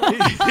History Channel?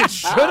 It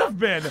should have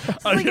been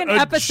like an a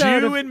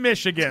episode Jew in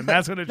Michigan.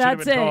 That's what it should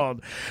have been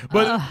called.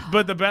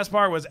 But the best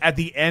part was at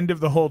the end of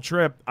the whole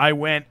trip, I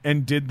went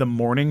and did the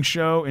morning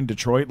show in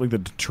Detroit, like the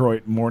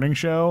Detroit morning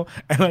show,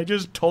 and I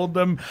just told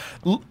them,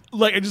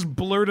 like I just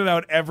blurted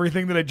out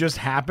everything that had just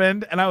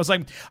happened, and I was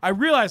like, I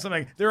realized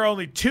something. There are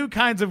only two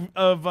kinds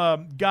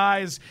of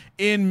guys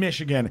in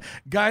Michigan: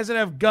 guys that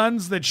have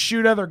guns that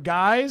shoot other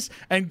guys,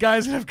 and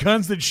guys that have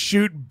guns that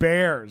shoot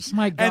bears.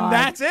 My God. And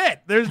that's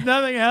it. There's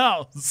nothing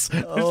else.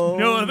 There's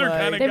no other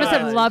kind of They guys. must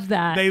have loved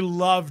that. They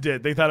loved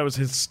it. They thought it was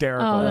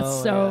hysterical. Oh,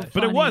 that's so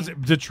But it funny. was.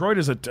 Detroit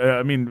is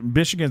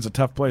Michigan's a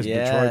tough place.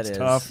 Yeah, Detroit's it is.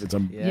 tough. It's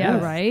Yeah,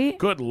 right?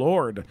 Good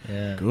Lord.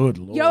 Yeah. Good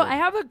Lord. Yo, I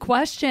have a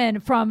question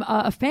from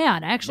a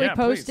fan. I actually Yeah,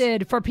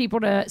 posted for people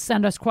to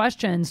send us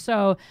questions.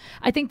 So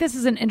I think this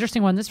is an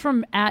interesting one. This is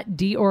from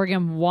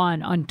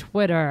 @DOregon1 on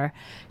Twitter.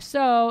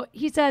 So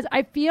he says,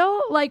 I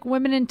feel like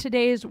women in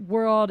today's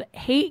world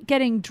hate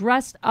getting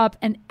dressed up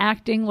and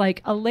acting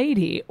like a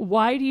lady.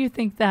 Why do you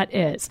think that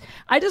is?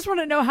 I just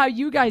want to know how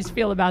you guys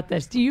feel about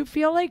this. Do you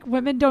feel like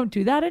women don't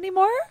do that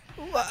anymore?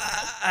 Well,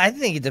 I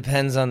think it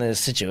depends on the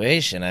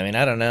situation. I mean,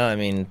 I don't know. I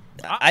mean,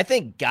 I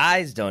think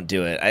guys don't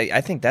do it.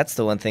 I think that's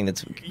the one thing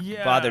that's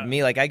bothered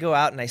me. Like, I go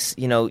out and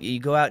you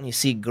go out and you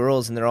see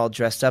girls and they're all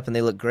dressed up and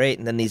they look great,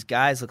 and then these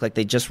guys look like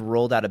they just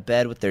rolled out of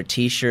bed with their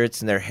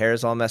T-shirts and their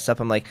hair's all messed up.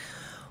 I'm like,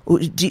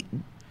 what do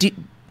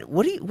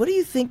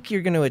you think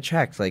you're going to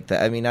attract like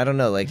that? I mean, I don't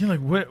know. Like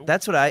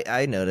that's what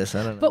I notice.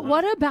 I don't know. But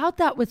what about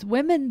that with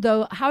women,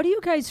 though? How do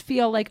you guys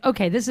feel like,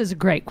 okay, this is a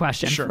great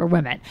question for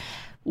women.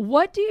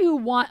 What do you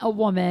want a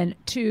woman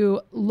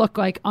to look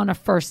like on a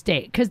first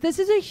date? Because this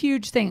is a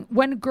huge thing.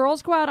 When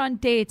girls go out on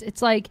dates,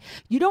 it's like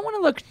you don't want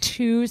to look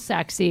too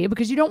sexy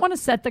because you don't want to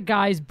set the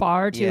guy's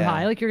bar too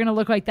high. Like you're going to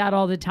look like that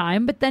all the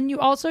time. But then you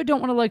also don't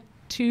want to look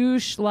too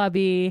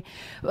schlubby.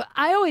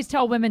 I always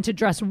tell women to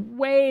dress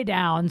way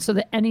down so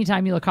that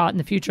anytime you look hot in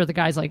the future, the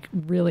guy's like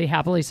really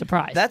happily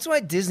surprised. That's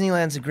why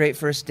Disneyland's a great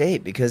first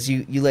date, because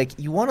you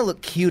want to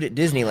look cute at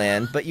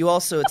Disneyland, but you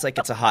also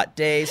it's a hot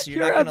day, so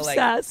you're not gonna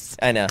obsessed.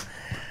 I know.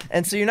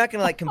 And so you're not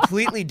gonna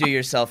completely do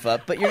yourself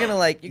up, but you're gonna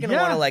want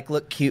to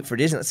look cute for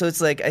Disneyland. So it's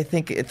like I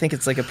think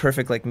it's like a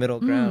perfect middle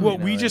ground. Well,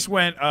 we just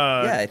went.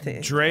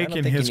 Drake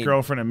and his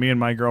girlfriend and me and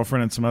my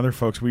girlfriend and some other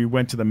folks. We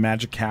went to the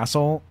Magic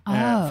Castle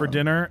for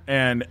dinner,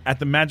 and at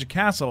the Magic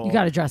Castle, you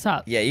got to dress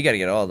up. Yeah, you got to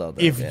get all those.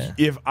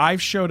 If I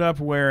showed up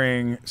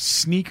wearing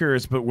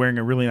sneakers but wearing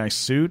a really nice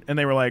suit, and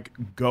they were like,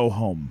 "Go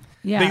home."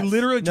 Yes. They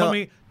literally told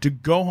me to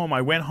go home.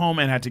 I went home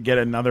and had to get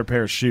another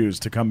pair of shoes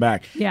to come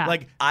back. Yeah.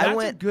 Like,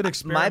 that's a good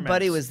experiment. My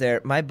buddy was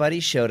there. My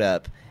buddy showed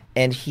up,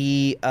 and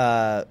he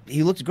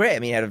looked great. I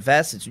mean, he had a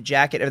vest, a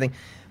jacket, everything,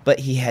 but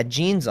he had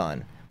jeans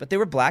on. But they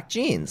were black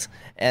jeans,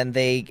 and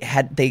they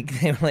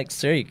were like,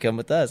 "Sir, you come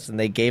with us," and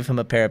they gave him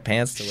a pair of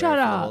pants to wear for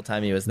the whole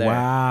time he was there.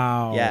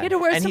 Wow. Yeah. You had to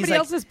wear and somebody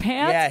else's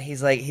pants? Yeah,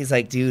 he's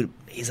like, dude,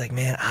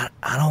 man,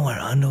 I don't wear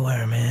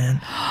underwear, man.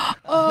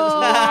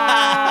 Oh,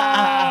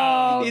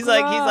 he's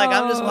like,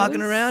 I'm just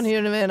walking around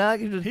here, man.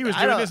 He was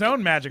doing his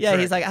own magic trick.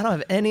 He's like, I don't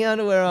have any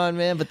underwear on,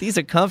 man, but these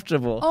are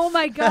comfortable. Oh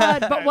my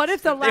God! But what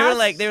if the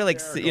last they were like,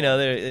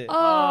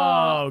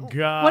 oh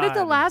God! What if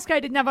the last guy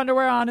didn't have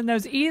underwear on in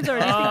those either?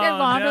 Do you think they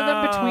launder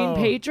them between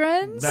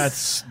patrons?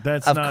 That's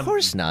of not.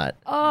 course not.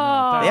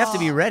 Oh, They have to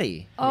be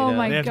ready. Oh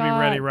my God! They have to be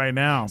ready right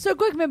now. So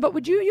Glickman,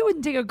 but you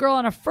wouldn't take a girl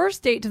on a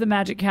first date to the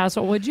Magic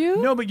Castle, would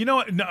you? No, but you know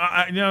what?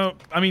 No,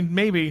 I mean,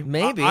 maybe.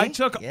 Maybe. I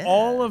took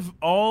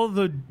all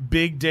the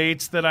big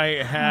dates that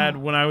I had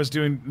when I was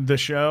doing the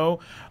show.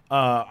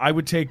 I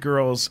would take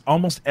girls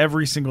almost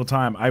every single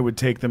time. I would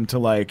take them to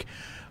like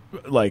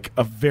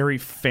a very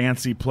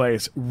fancy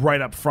place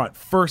right up front.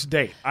 First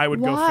date, I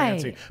would go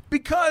fancy.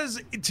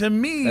 Because to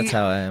me, that's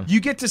how I am. You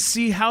get to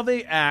see how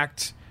they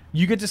act.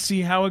 You get to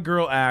see how a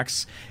girl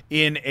acts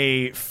in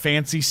a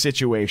fancy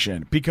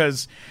situation,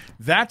 because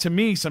that to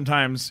me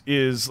sometimes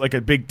is like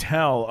a big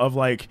tell of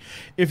like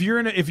if you're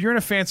in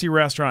a fancy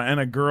restaurant and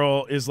a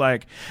girl is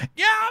like,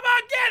 "Yeah, I'm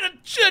gonna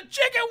get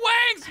chicken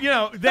wings,"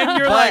 then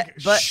you're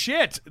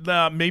shit.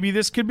 Maybe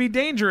this could be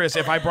dangerous.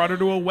 If I brought her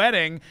to a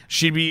wedding,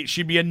 she'd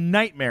be a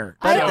nightmare.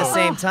 But at the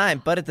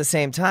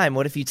same time,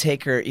 what if you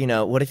take her?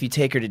 What if you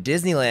take her to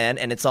Disneyland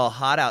and it's all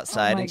hot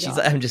outside and she's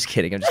like, I'm just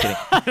kidding.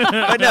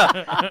 But no.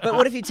 But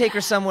what if you take her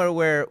somewhere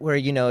where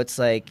it's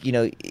like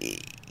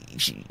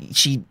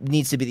she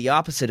needs to be the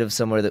opposite of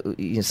someone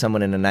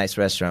in a nice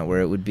restaurant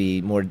where it would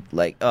be more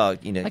like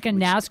like a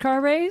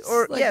NASCAR race,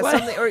 or like what?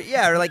 something,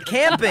 or like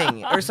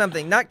camping or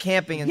something. Not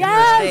camping in the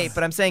Yes! first date,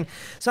 but I'm saying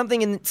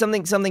something in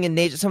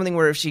nature, something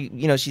where if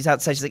she's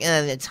outside, she's like,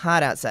 it's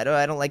hot outside. Oh,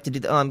 I don't like to do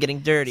that. Oh, I'm getting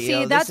dirty.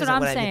 See, that's what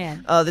I'm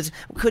saying.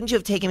 Couldn't you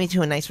have taken me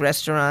to a nice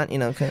restaurant?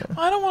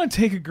 I don't want to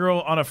take a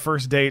girl on a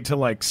first date to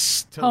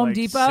Home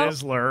Depot,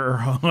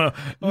 Sizzler.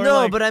 Or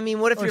no, but I mean,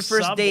 what if your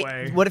first Subway.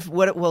 date?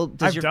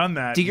 I've done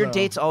that. Do your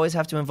dates always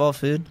have to involve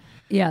food?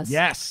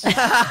 Yes.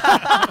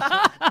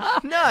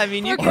 No, I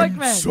mean you. I'm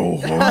so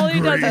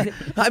hungry.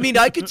 I mean,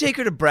 I could take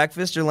her to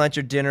breakfast or lunch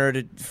or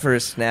dinner for a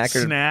snack.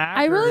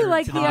 I really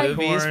like the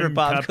movies for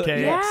popcorn,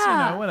 cupcakes,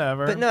 yeah,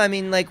 whatever. But no, I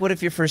mean, like, what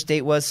if your first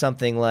date was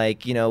something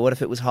like, what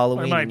if it was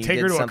Halloween? I might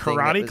take her to a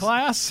karate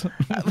class.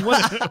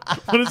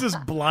 What is this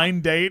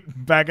blind date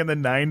back in the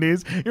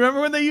 90s? You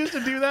remember when they used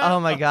to do that? Oh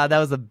my God, that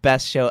was the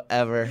best show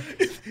ever.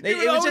 They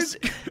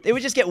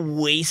would just get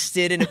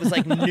wasted, and it was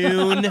like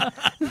noon.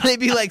 They'd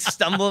be like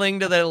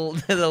stumbling to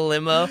the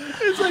limo.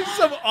 It's like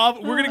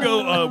we're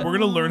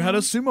gonna learn how to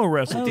sumo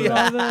wrestle today.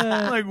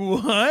 Like,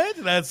 what?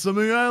 That's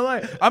something I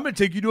like. I'm gonna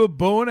take you to a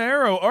bow and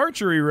arrow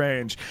archery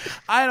range.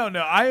 I don't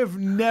know. I have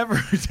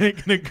never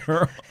taken a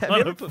girl. Have you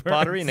ever put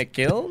pottery in a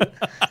kiln?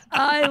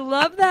 I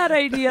love that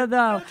idea,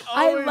 though.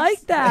 I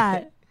like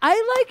that.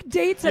 I like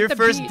dates at the beach.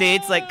 Your first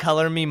date's like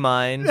color me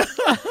mine.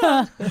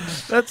 We're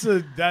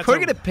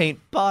gonna paint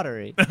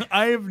pottery.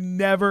 I have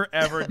never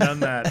ever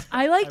done that.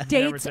 I like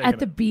dates at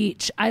the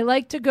beach. I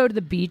like to go to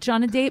the beach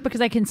on a date because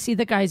I can see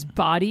the guy's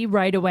body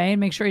right away and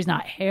make sure he's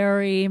not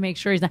hairy. Make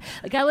sure he's not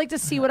I like to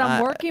see what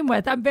I'm working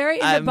with. I'm very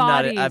into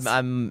bodies.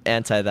 I'm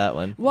anti that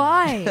one.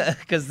 Why?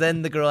 Because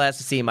then the girl has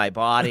to see my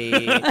body,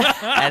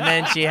 and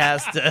then she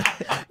has to.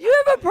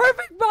 You have a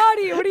perfect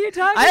body. What are you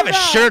talking about? I have a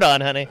shirt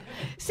on, honey.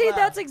 See,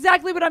 that's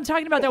exactly what I'm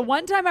talking about. That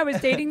one time I was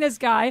dating this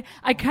guy,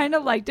 I kind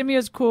of liked him. He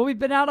was cool. We'd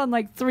been out on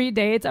like 3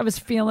 dates. I was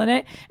feeling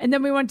it. And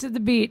then we went to the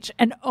beach.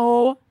 And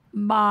oh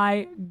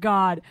my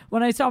God,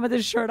 when I saw him with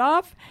his shirt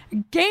off,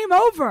 game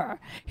over.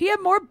 He had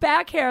more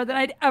back hair than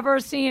I'd ever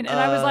seen. And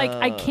I was like,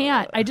 I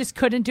can't. I just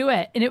couldn't do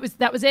it. And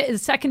that was it. The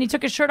second he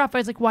took his shirt off, I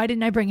was like, why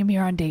didn't I bring him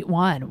here on date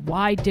 1?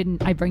 Why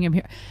didn't I bring him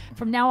here?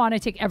 From now on, I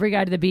take every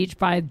guy to the beach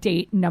by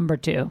date number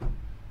 2.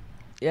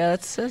 Yeah,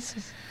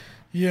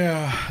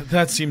 Yeah,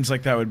 that seems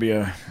like that would be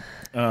a.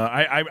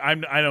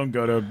 I don't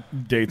go to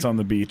dates on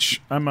the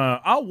beach.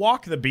 I'll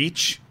walk the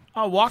beach.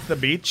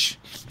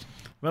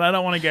 But I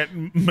don't want to get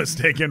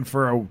mistaken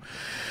for a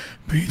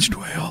beach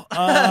dwell. Oh,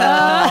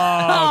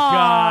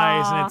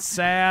 guys, and it's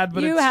sad,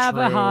 but you it's have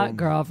true. a hot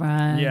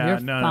girlfriend. Yeah, You're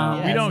no,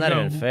 fine. we don't not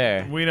go. even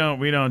fair. We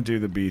don't do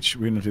the beach.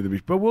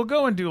 But we'll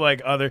go and do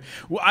like other.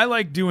 Well, I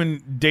like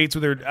doing dates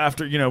with her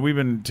after. We've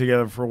been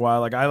together for a while.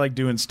 Like I like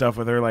doing stuff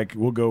with her. Like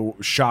we'll go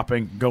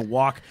shopping, go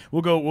walk.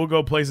 We'll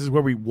go places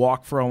where we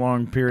walk for a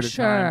long period of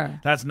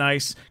time. That's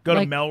nice. Go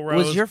to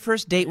Melrose. Was your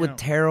first date with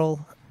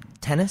Terrell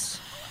tennis?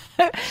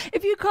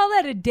 If you call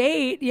that a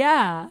date,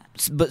 yeah.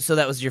 So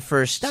that was your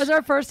first. That was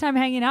our first time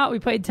hanging out. We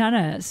played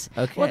tennis.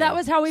 Okay. Well, that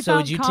was how we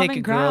found would you common take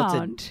a girl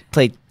ground. to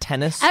play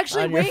tennis?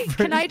 Actually, wait.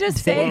 Can I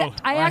just say that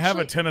I have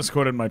a tennis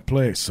court at my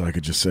place, so I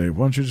could just say,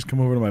 "Why don't you just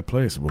come over to my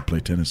place and we'll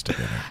play tennis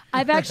together?"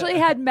 I've actually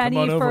had many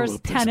Come on over, first we'll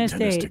play some tennis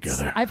tennis dates.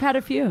 together. I've had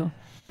a few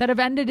that have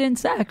ended in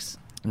sex.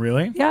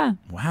 Really? Yeah.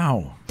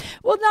 Wow.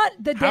 Well,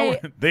 not the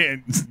day.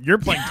 You're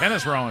playing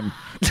tennis wrong.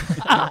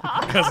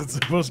 Because it's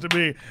supposed to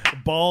be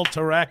ball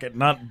to racket,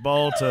 not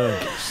ball to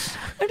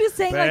I'm just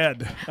saying,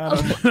 bad.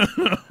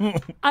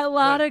 a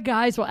lot of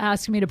guys will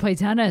ask me to play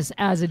tennis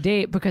as a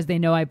date because they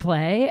know I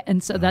play.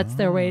 And so that's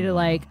their way to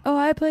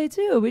I play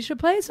too. We should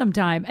play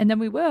sometime. And then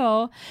we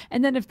will.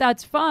 And then if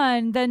that's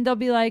fun, then they'll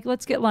be like,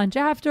 let's get lunch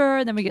after.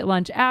 And then we get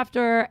lunch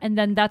after. And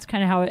then that's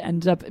kind of how it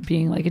ends up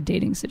being like a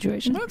dating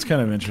situation. That's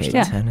kind of interesting.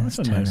 Yeah.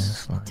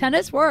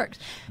 Tennis works.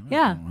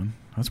 Yeah.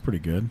 That's pretty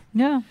good.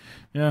 Yeah.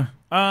 Yeah.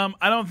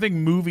 I don't think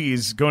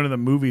going to the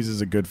movies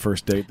is a good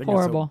first date.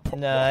 Horrible.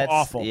 No, it's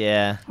awful.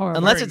 Yeah. Horrible.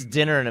 Unless it's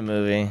dinner in a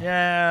movie.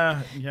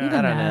 Yeah. I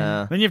don't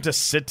know. Then you have to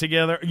sit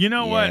together. You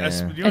know what?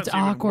 Yeah. It's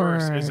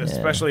awkward. Worse is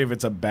especially if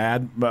it's a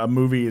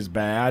movie is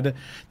bad,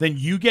 then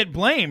you get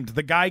blamed.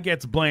 The guy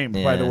gets blamed,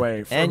 by the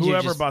way. For and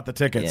whoever bought the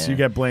tickets, you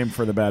get blamed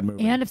for the bad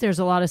movie. And if there's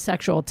a lot of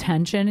sexual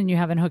tension and you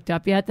haven't hooked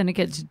up yet, then it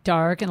gets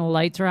dark and the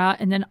lights are out.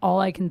 And then all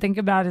I can think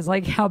about is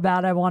like how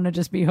bad I want to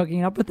just be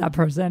hooking up with that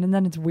person. And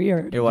then it's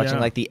weird. You're watching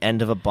like the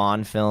end of a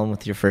Bond film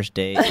with your first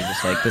date. You're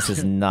just like, this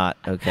is not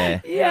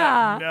okay.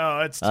 Yeah. No,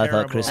 it's I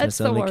terrible. thought Christmas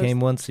That's only the came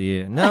once a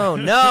year. No. Oh,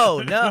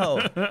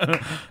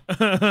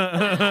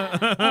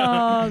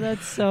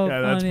 that's so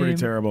Yeah, funny. that's pretty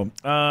terrible.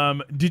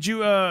 Did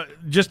you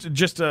just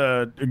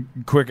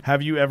quick?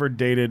 Have you ever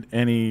dated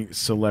any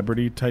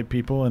celebrity type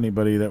people?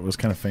 Anybody that was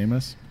kind of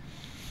famous?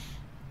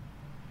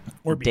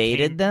 Or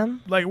dated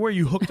them? Like where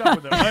you hooked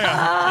up with them? Oh,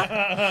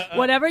 yeah.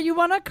 Whatever you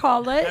want to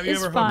call it Have you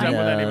is ever fine. hooked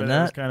up with anybody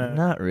that was kinda...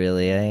 Not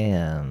really.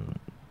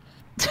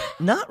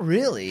 Not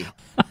really.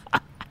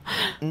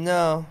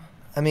 No.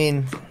 I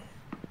mean,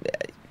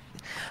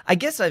 I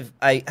guess I've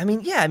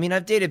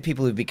dated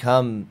people who've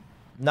become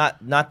not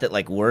that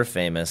like we're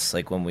famous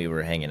like when we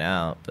were hanging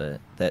out, but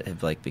that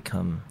have like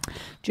become.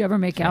 Did you ever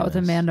make out with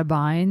Amanda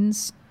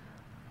Bynes?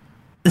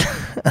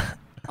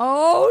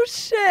 Oh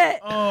shit!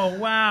 Oh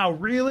wow,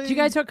 really? Did you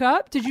guys hook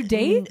up? Did you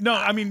date? No,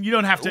 I mean you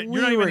don't have to.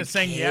 You're not even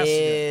saying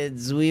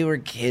yes. We were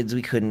kids.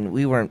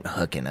 We weren't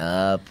hooking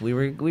up. We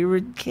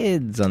were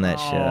kids on that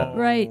show.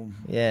 Right.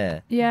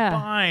 Yeah. Yeah.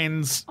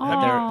 Bynes.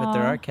 But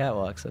there are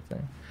catwalks up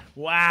there.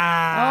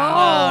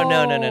 Wow. Oh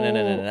no!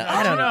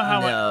 I don't know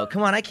how. No,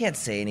 come on! I can't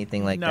say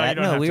anything like that.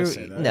 You don't have to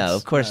say that. No,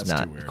 of course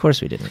not. Of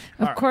course we didn't.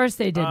 Of course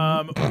they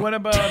didn't. What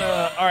about?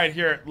 All right,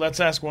 here. Let's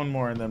ask one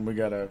more, and then we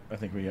gotta. I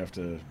think we have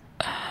to.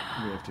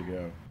 We have to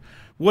go.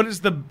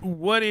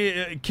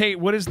 Kate?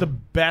 What is the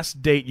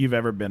best date you've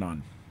ever been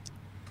on?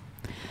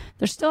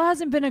 There still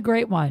hasn't been a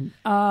great one.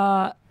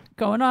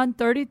 Going on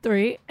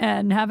 33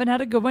 and haven't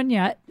had a good one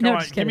yet. Come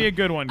on, give me a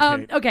good one,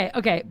 Kate.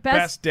 Okay.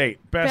 Best date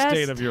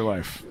of your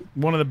life.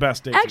 One of the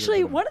best dates.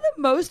 Actually, one of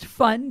the most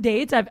fun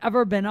dates I've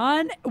ever been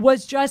on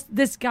was just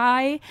this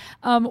guy.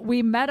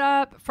 We met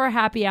up for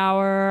happy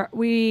hour.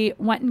 We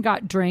went and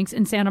got drinks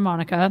in Santa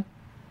Monica.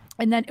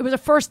 And then it was a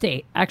first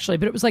date, actually,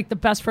 but it was like the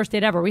best first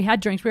date ever. We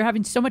had drinks. We were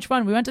having so much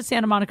fun. We went to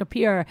Santa Monica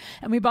Pier,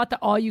 and we bought the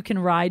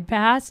all-you-can-ride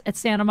pass at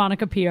Santa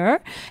Monica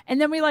Pier. And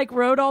then we, like,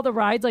 rode all the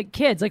rides like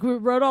kids. Like, we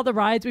rode all the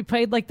rides. We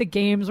played, like, the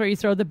games where you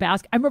throw the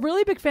basket. I'm a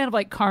really big fan of,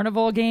 like,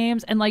 carnival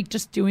games and, like,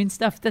 just doing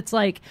stuff that's,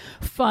 like,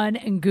 fun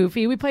and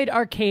goofy. We played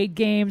arcade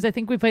games. I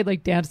think we played,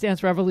 like, Dance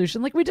Dance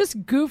Revolution. Like, we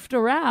just goofed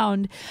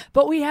around.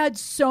 But we had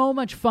so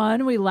much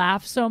fun. We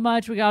laughed so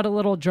much. We got a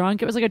little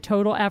drunk. It was, like, a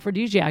total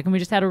aphrodisiac, and we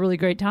just had a really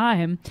great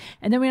time.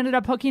 And then we ended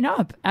up hooking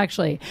up,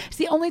 actually. It's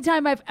the only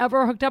time I've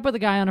ever hooked up with a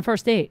guy on a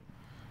first date.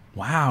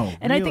 Wow.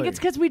 And really? I think it's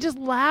because we just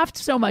laughed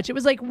so much. It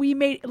was like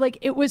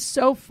it was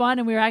so fun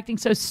and we were acting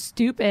so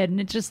stupid.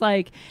 And it's just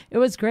like, it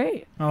was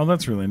great. Oh,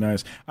 that's really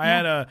nice. I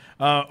had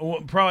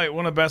probably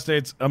one of the best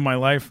dates of my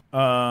life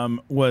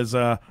was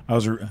I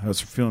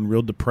was feeling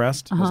real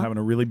depressed. I was having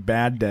a really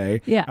bad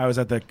day. Yeah. I was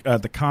at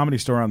the Comedy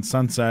Store on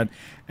Sunset,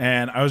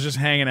 and I was just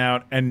hanging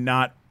out and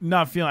not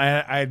feeling.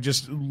 I had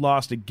just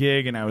lost a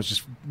gig, and I was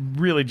just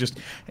really just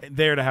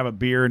there to have a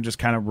beer and just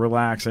kind of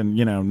relax, and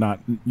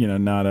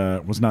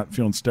was not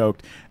feeling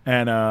stoked.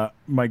 And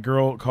my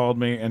girl called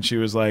me, and she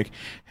was like,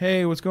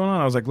 "Hey, what's going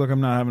on?" I was like, "Look,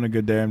 I'm not having a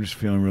good day. I'm just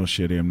feeling real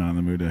shitty. I'm not in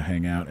the mood to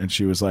hang out." And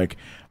she was like,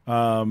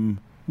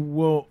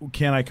 "Well,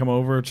 can I come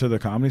over to the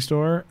Comedy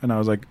Store?" And I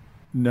was like,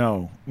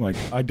 "No, like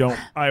I don't.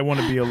 I want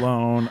to be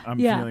alone. I'm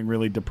feeling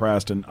really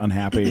depressed and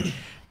unhappy."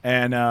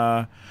 And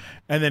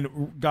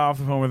then got off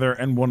the phone with her,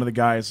 and one of the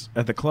guys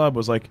at the club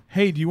was like,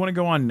 "Hey, do you want to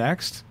go on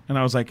next?" And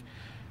I was like,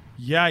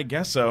 "Yeah, I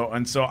guess so."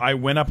 And so I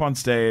went up on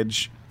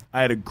stage.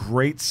 I had a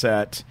great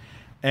set,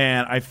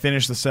 and I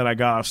finished the set. I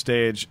got off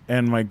stage,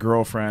 and my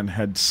girlfriend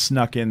had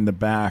snuck in the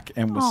back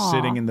and was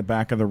sitting in the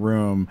back of the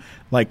room,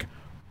 like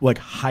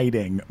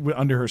hiding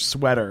under her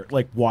sweater,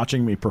 like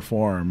watching me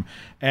perform.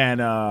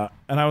 And I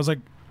was like,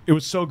 it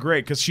was so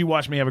great because she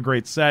watched me have a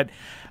great set.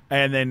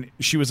 And then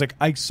she was like,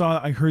 I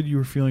heard you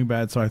were feeling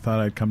bad, so I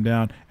thought I'd come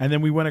down. And then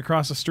we went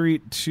across the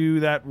street to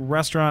that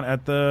restaurant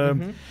at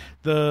the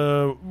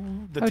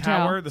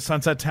tower, the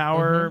Sunset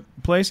Tower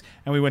place,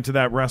 and we went to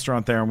that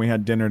restaurant there, and we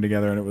had dinner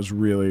together, and it was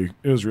really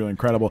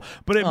incredible.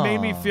 But it made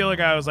me feel like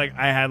I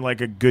had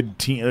like a good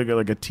team,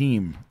 like a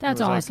team.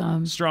 That's awesome.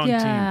 Like, strong team.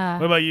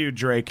 What about you,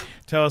 Drake?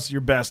 Tell us your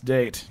best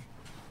date.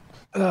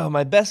 Oh,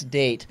 my best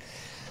date.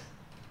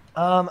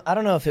 I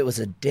don't know if it was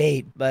a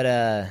date,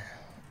 but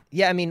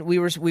yeah, I mean, we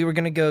were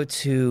gonna go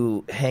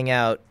to hang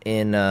out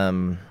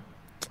in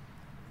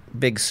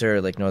Big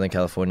Sur, like Northern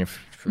California,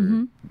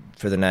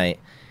 for the night,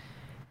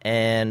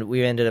 and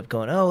we ended up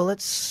going, oh, well,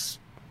 let's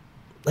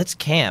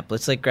camp.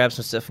 Let's like grab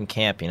some stuff and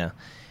camp,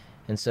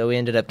 And so we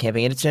ended up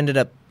camping,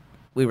 and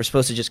we were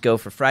supposed to just go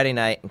for Friday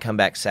night and come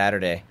back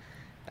Saturday,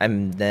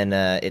 and then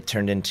it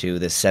turned into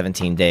this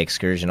 17-day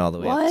excursion all the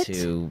way up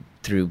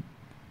through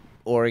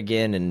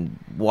Oregon and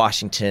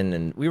Washington,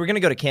 and we were going to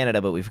go to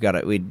Canada, but we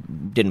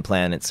didn't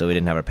plan it, so we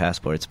didn't have our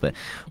passports. But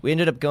we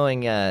ended up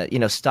going,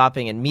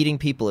 stopping and meeting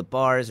people at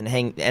bars and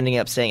ending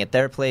up staying at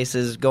their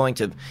places, going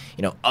to,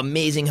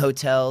 amazing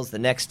hotels. The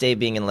next day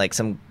being in like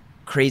some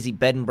crazy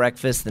bed and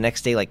breakfast. The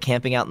next day like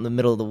camping out in the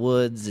middle of the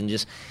woods, and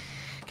just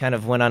kind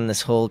of went on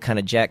this whole kind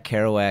of Jack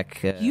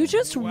Kerouac. You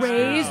just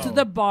raised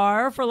the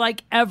bar for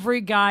like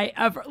every guy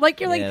ever. Like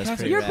you're like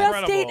your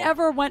best date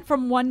ever went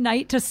from one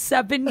night to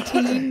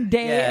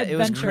 17-day adventure. It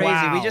was crazy.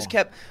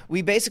 Wow.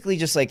 We basically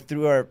just like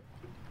threw our.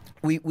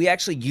 We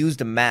actually used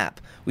a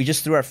map. We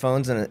just threw our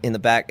phones in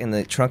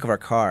the trunk of our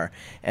car,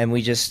 and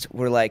we just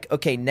were like,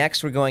 okay,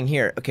 next we're going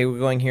here. Okay, we're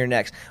going here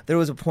next. There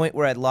was a point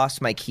where I'd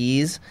lost my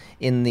keys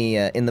in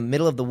the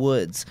middle of the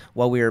woods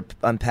while we were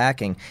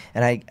unpacking,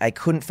 and I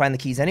couldn't find the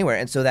keys anywhere.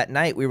 And so that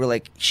night we were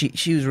like,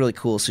 she was really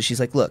cool. So she's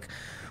like, look,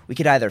 we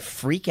could either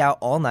freak out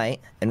all night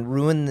and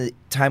ruin the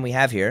time we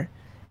have here,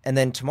 and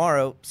then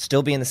tomorrow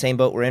still be in the same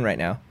boat we're in right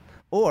now,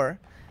 or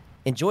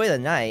enjoy the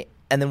night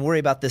and then worry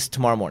about this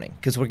tomorrow morning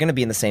because we're going to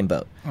be in the same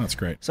boat. Oh, that's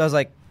great. So I was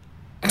like,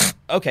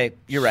 okay,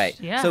 you're right.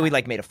 Yeah. So we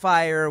like made a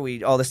fire,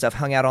 we all this stuff,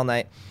 hung out all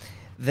night.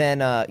 Then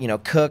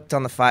cooked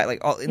on the fire,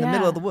 like all in the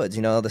middle of the woods,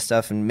 all this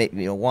stuff, and made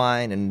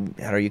wine and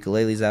had our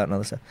ukuleles out and all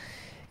this stuff.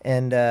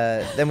 And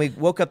then we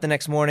woke up the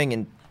next morning,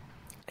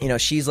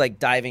 and she's like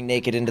diving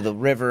naked into the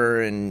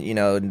river, and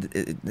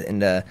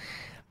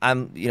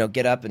I'm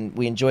get up and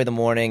we enjoy the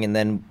morning, and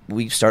then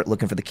we start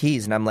looking for the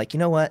keys, and I'm like, you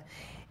know what?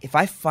 If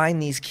I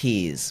find these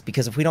keys,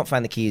 because if we don't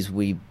find the keys,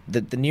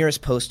 the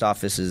nearest post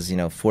office is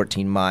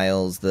 14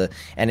 miles,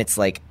 and it's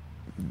like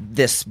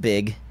this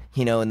big,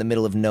 in the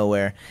middle of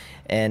nowhere,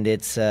 and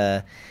it's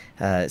so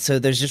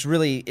there's just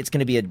really, it's going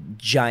to be a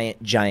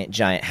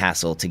giant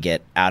hassle to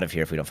get out of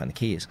here if we don't find the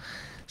keys.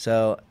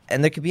 So,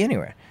 and they could be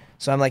anywhere.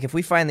 So I'm like, if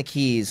we find the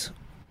keys,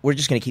 we're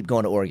just going to keep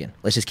going to Oregon.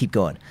 Let's just keep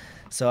going.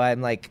 So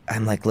I'm like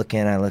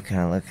looking,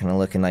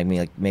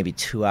 like maybe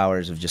 2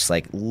 hours of just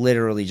like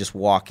literally just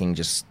walking,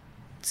 just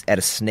at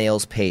a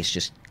snail's pace,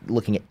 just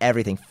looking at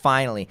everything.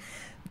 Finally,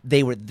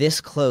 they were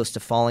this close to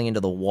falling into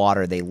the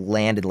water. They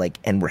landed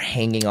and were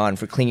hanging on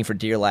clinging for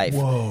dear life.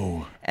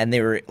 Whoa. And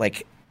they were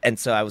like, and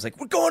so I was like,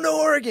 we're going to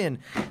Oregon.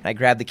 And I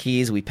grabbed the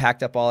keys. We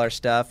packed up all our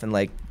stuff and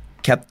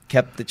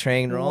kept the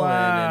train rolling.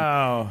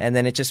 Wow. And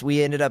then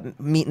we ended up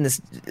meeting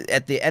this,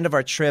 at the end of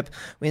our trip,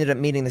 we ended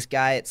up meeting this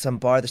guy at some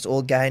bar, this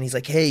old guy, and he's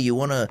like, hey, you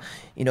want to,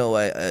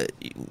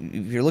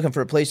 if you're looking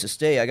for a place to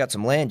stay, I got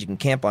some land. You can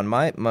camp on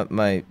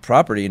my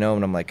property, and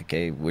I'm like,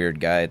 okay,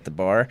 weird guy at the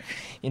bar,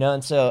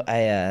 and so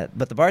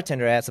but the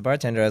bartender, I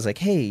was like,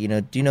 hey,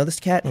 do you know this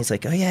cat? And he's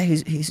like, oh yeah,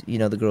 he's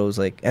the girl was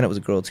like, and it was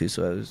a girl too,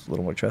 so I was a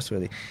little more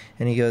trustworthy.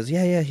 And he goes,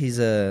 yeah, he's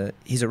a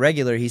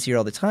regular, he's here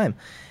all the time.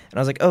 And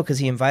I was like, oh, because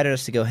he invited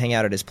us to go hang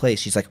out at his place.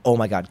 She's like, oh,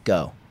 my God,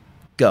 go.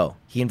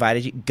 He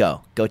invited you.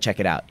 Go check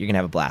it out. You're going to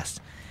have a blast.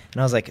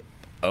 And I was like,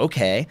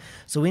 okay.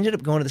 So we ended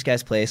up going to this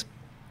guy's place.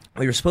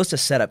 We were supposed to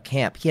set up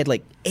camp. He had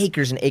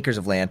acres and acres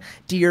of land,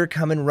 deer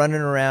coming,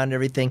 running around and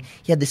everything.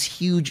 He had this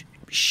huge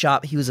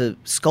shop. He was a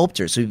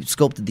sculptor, so he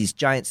sculpted these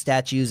giant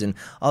statues and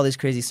all this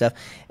crazy stuff.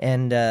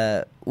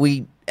 And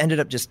we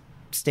ended up just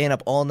staying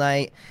up all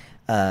night.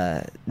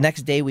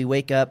 Next day we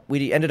wake up.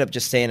 We ended up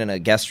just staying in a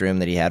guest room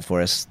that he had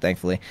for us,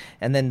 thankfully.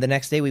 And then the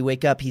next day we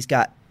wake up. He's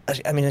got,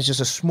 it's just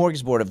a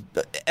smorgasbord of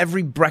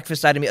every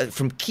breakfast item,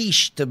 from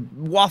quiche to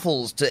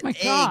waffles to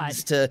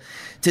eggs to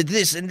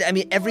this, and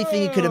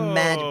everything you could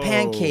imagine,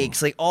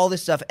 pancakes, all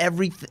this stuff,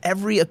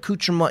 every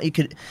accoutrement you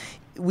could.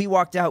 We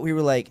walked out. We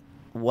were like,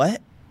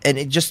 what? And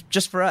it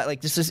just for us,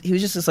 he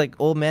was just this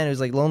old man. He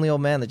was lonely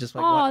old man that just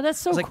oh, that's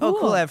so I was cool. Oh,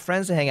 cool. I have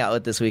friends to hang out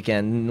with this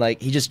weekend.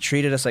 And, he just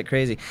treated us like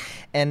crazy,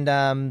 and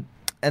then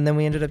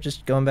we ended up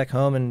just going back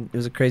home, and it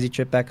was a crazy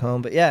trip back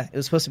home. But yeah, it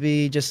was supposed to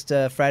be just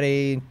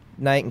Friday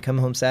night and come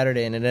home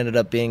Saturday, and it ended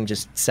up being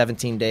just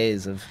 17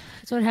 days of.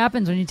 That's what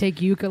happens when you take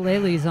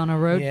ukuleles on a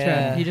road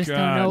trip. You just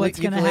don't know what's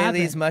going to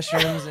happen. Ukuleles,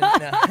 mushrooms, and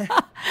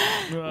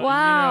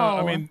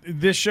wow.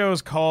 This show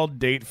is called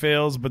Date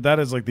Fails, but that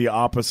is the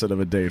opposite of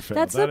a date fail.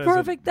 That's that's what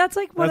I want. That's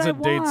a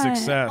date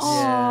success.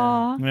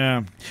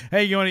 Yeah.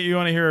 Hey, you want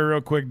to hear a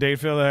real quick date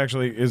fail that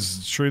actually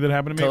is true that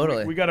happened to me?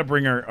 Totally. We got to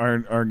bring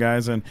our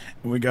guys in.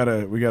 We got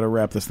to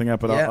wrap this thing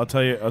up. But I'll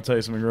tell you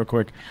something real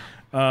quick.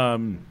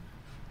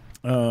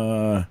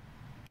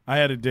 I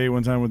had a date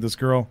one time with this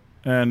girl,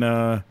 and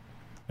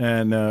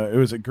it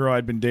was a girl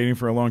I'd been dating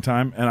for a long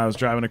time, and I was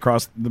driving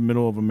across the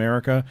middle of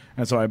America,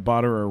 and so I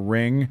bought her a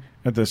ring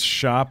at this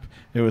shop.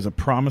 It was a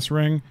promise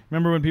ring.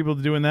 Remember when people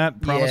were doing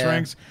that? Promise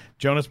rings?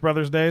 Jonas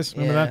Brothers days?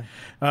 Remember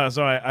that?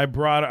 So I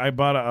bought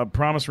a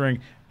promise ring,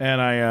 and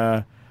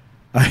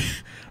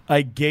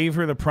I gave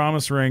her the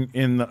promise ring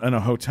in a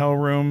hotel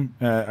room.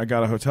 I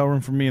got a hotel room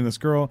for me and this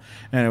girl,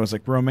 and it was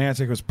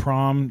romantic. It was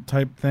prom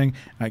type thing.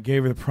 I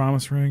gave her the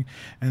promise ring,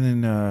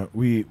 and then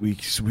we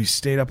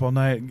stayed up all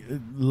night,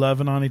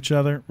 loving on each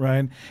other,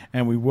 right?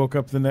 And we woke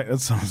up the next. That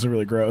sounds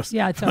really gross.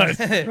 Yeah, it does.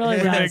 It really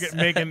does.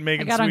 Making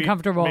I got sweet,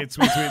 uncomfortable. made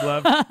sweet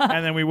love,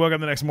 and then we woke up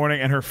the next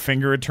morning, and her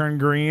finger had turned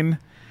green.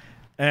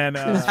 And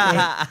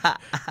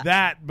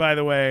that, by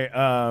the way,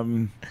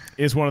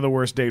 is one of the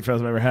worst date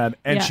fails I've ever had.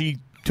 And she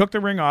took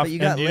the ring off. But you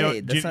got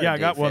laid. That's not a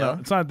date fail. No,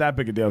 it's not that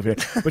big a deal for you.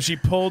 But she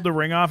pulled the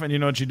ring off, and you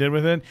know what she did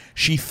with it?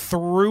 She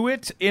threw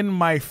it in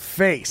my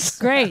face.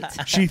 Great.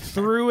 She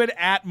threw it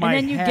at my head.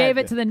 And then you gave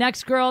it to the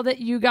next girl that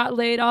you got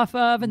laid off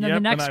of, and then the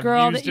next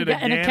girl that you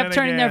got, and it kept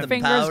turning their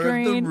fingers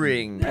green. Power of the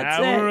ring.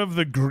 Power of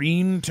the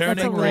green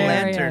turning ring.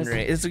 Lantern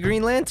ring. It's a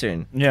green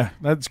lantern. Yeah,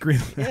 that's green.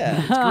 Yeah.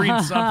 It's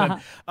green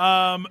something.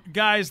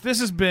 Guys,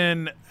 this has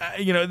been,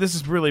 this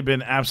has really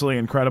been absolutely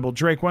incredible.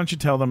 Drake, why don't you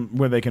tell them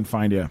where they can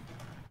find you?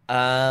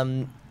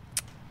 On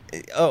what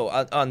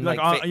should on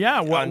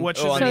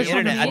the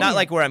internet?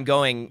 Not where I'm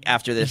going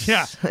after this.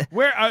 Yeah,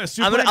 where I'll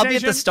be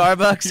at the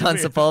Starbucks on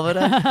Sepulveda.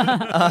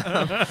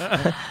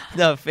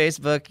 No,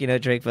 Facebook,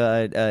 Drake,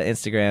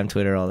 Instagram,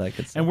 Twitter, all that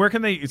good stuff. And where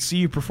can they see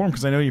you perform?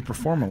 Because I know you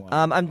perform a lot.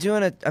 I'm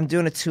doing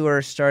a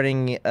tour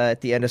starting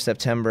at the end of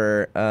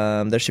September.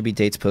 There should be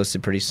dates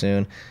posted pretty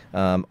soon,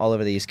 all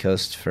over the East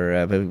Coast.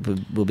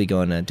 We'll be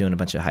going doing a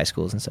bunch of high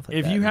schools and stuff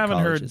like that. If you haven't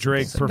heard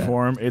Drake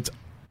perform, it's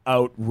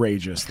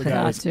outrageous. The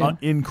guy is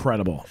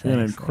incredible. An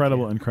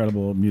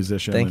incredible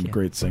musician and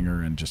great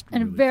singer and just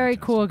and really very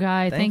fantastic. cool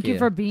guy. Thank you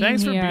for being here.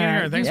 Thanks for being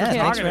here. Thanks for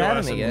talking to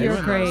us.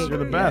 You're great. You're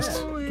the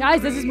best.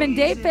 Guys, this has been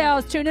Date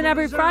Fails. Tune in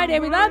every Friday.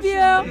 We love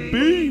you.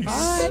 Peace.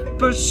 Bye.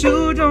 But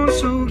you don't,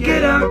 so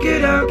get out,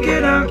 get out,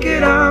 get out,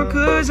 get out,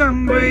 'cause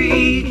I'm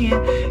breaking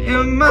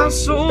and my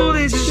soul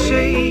is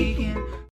shaking.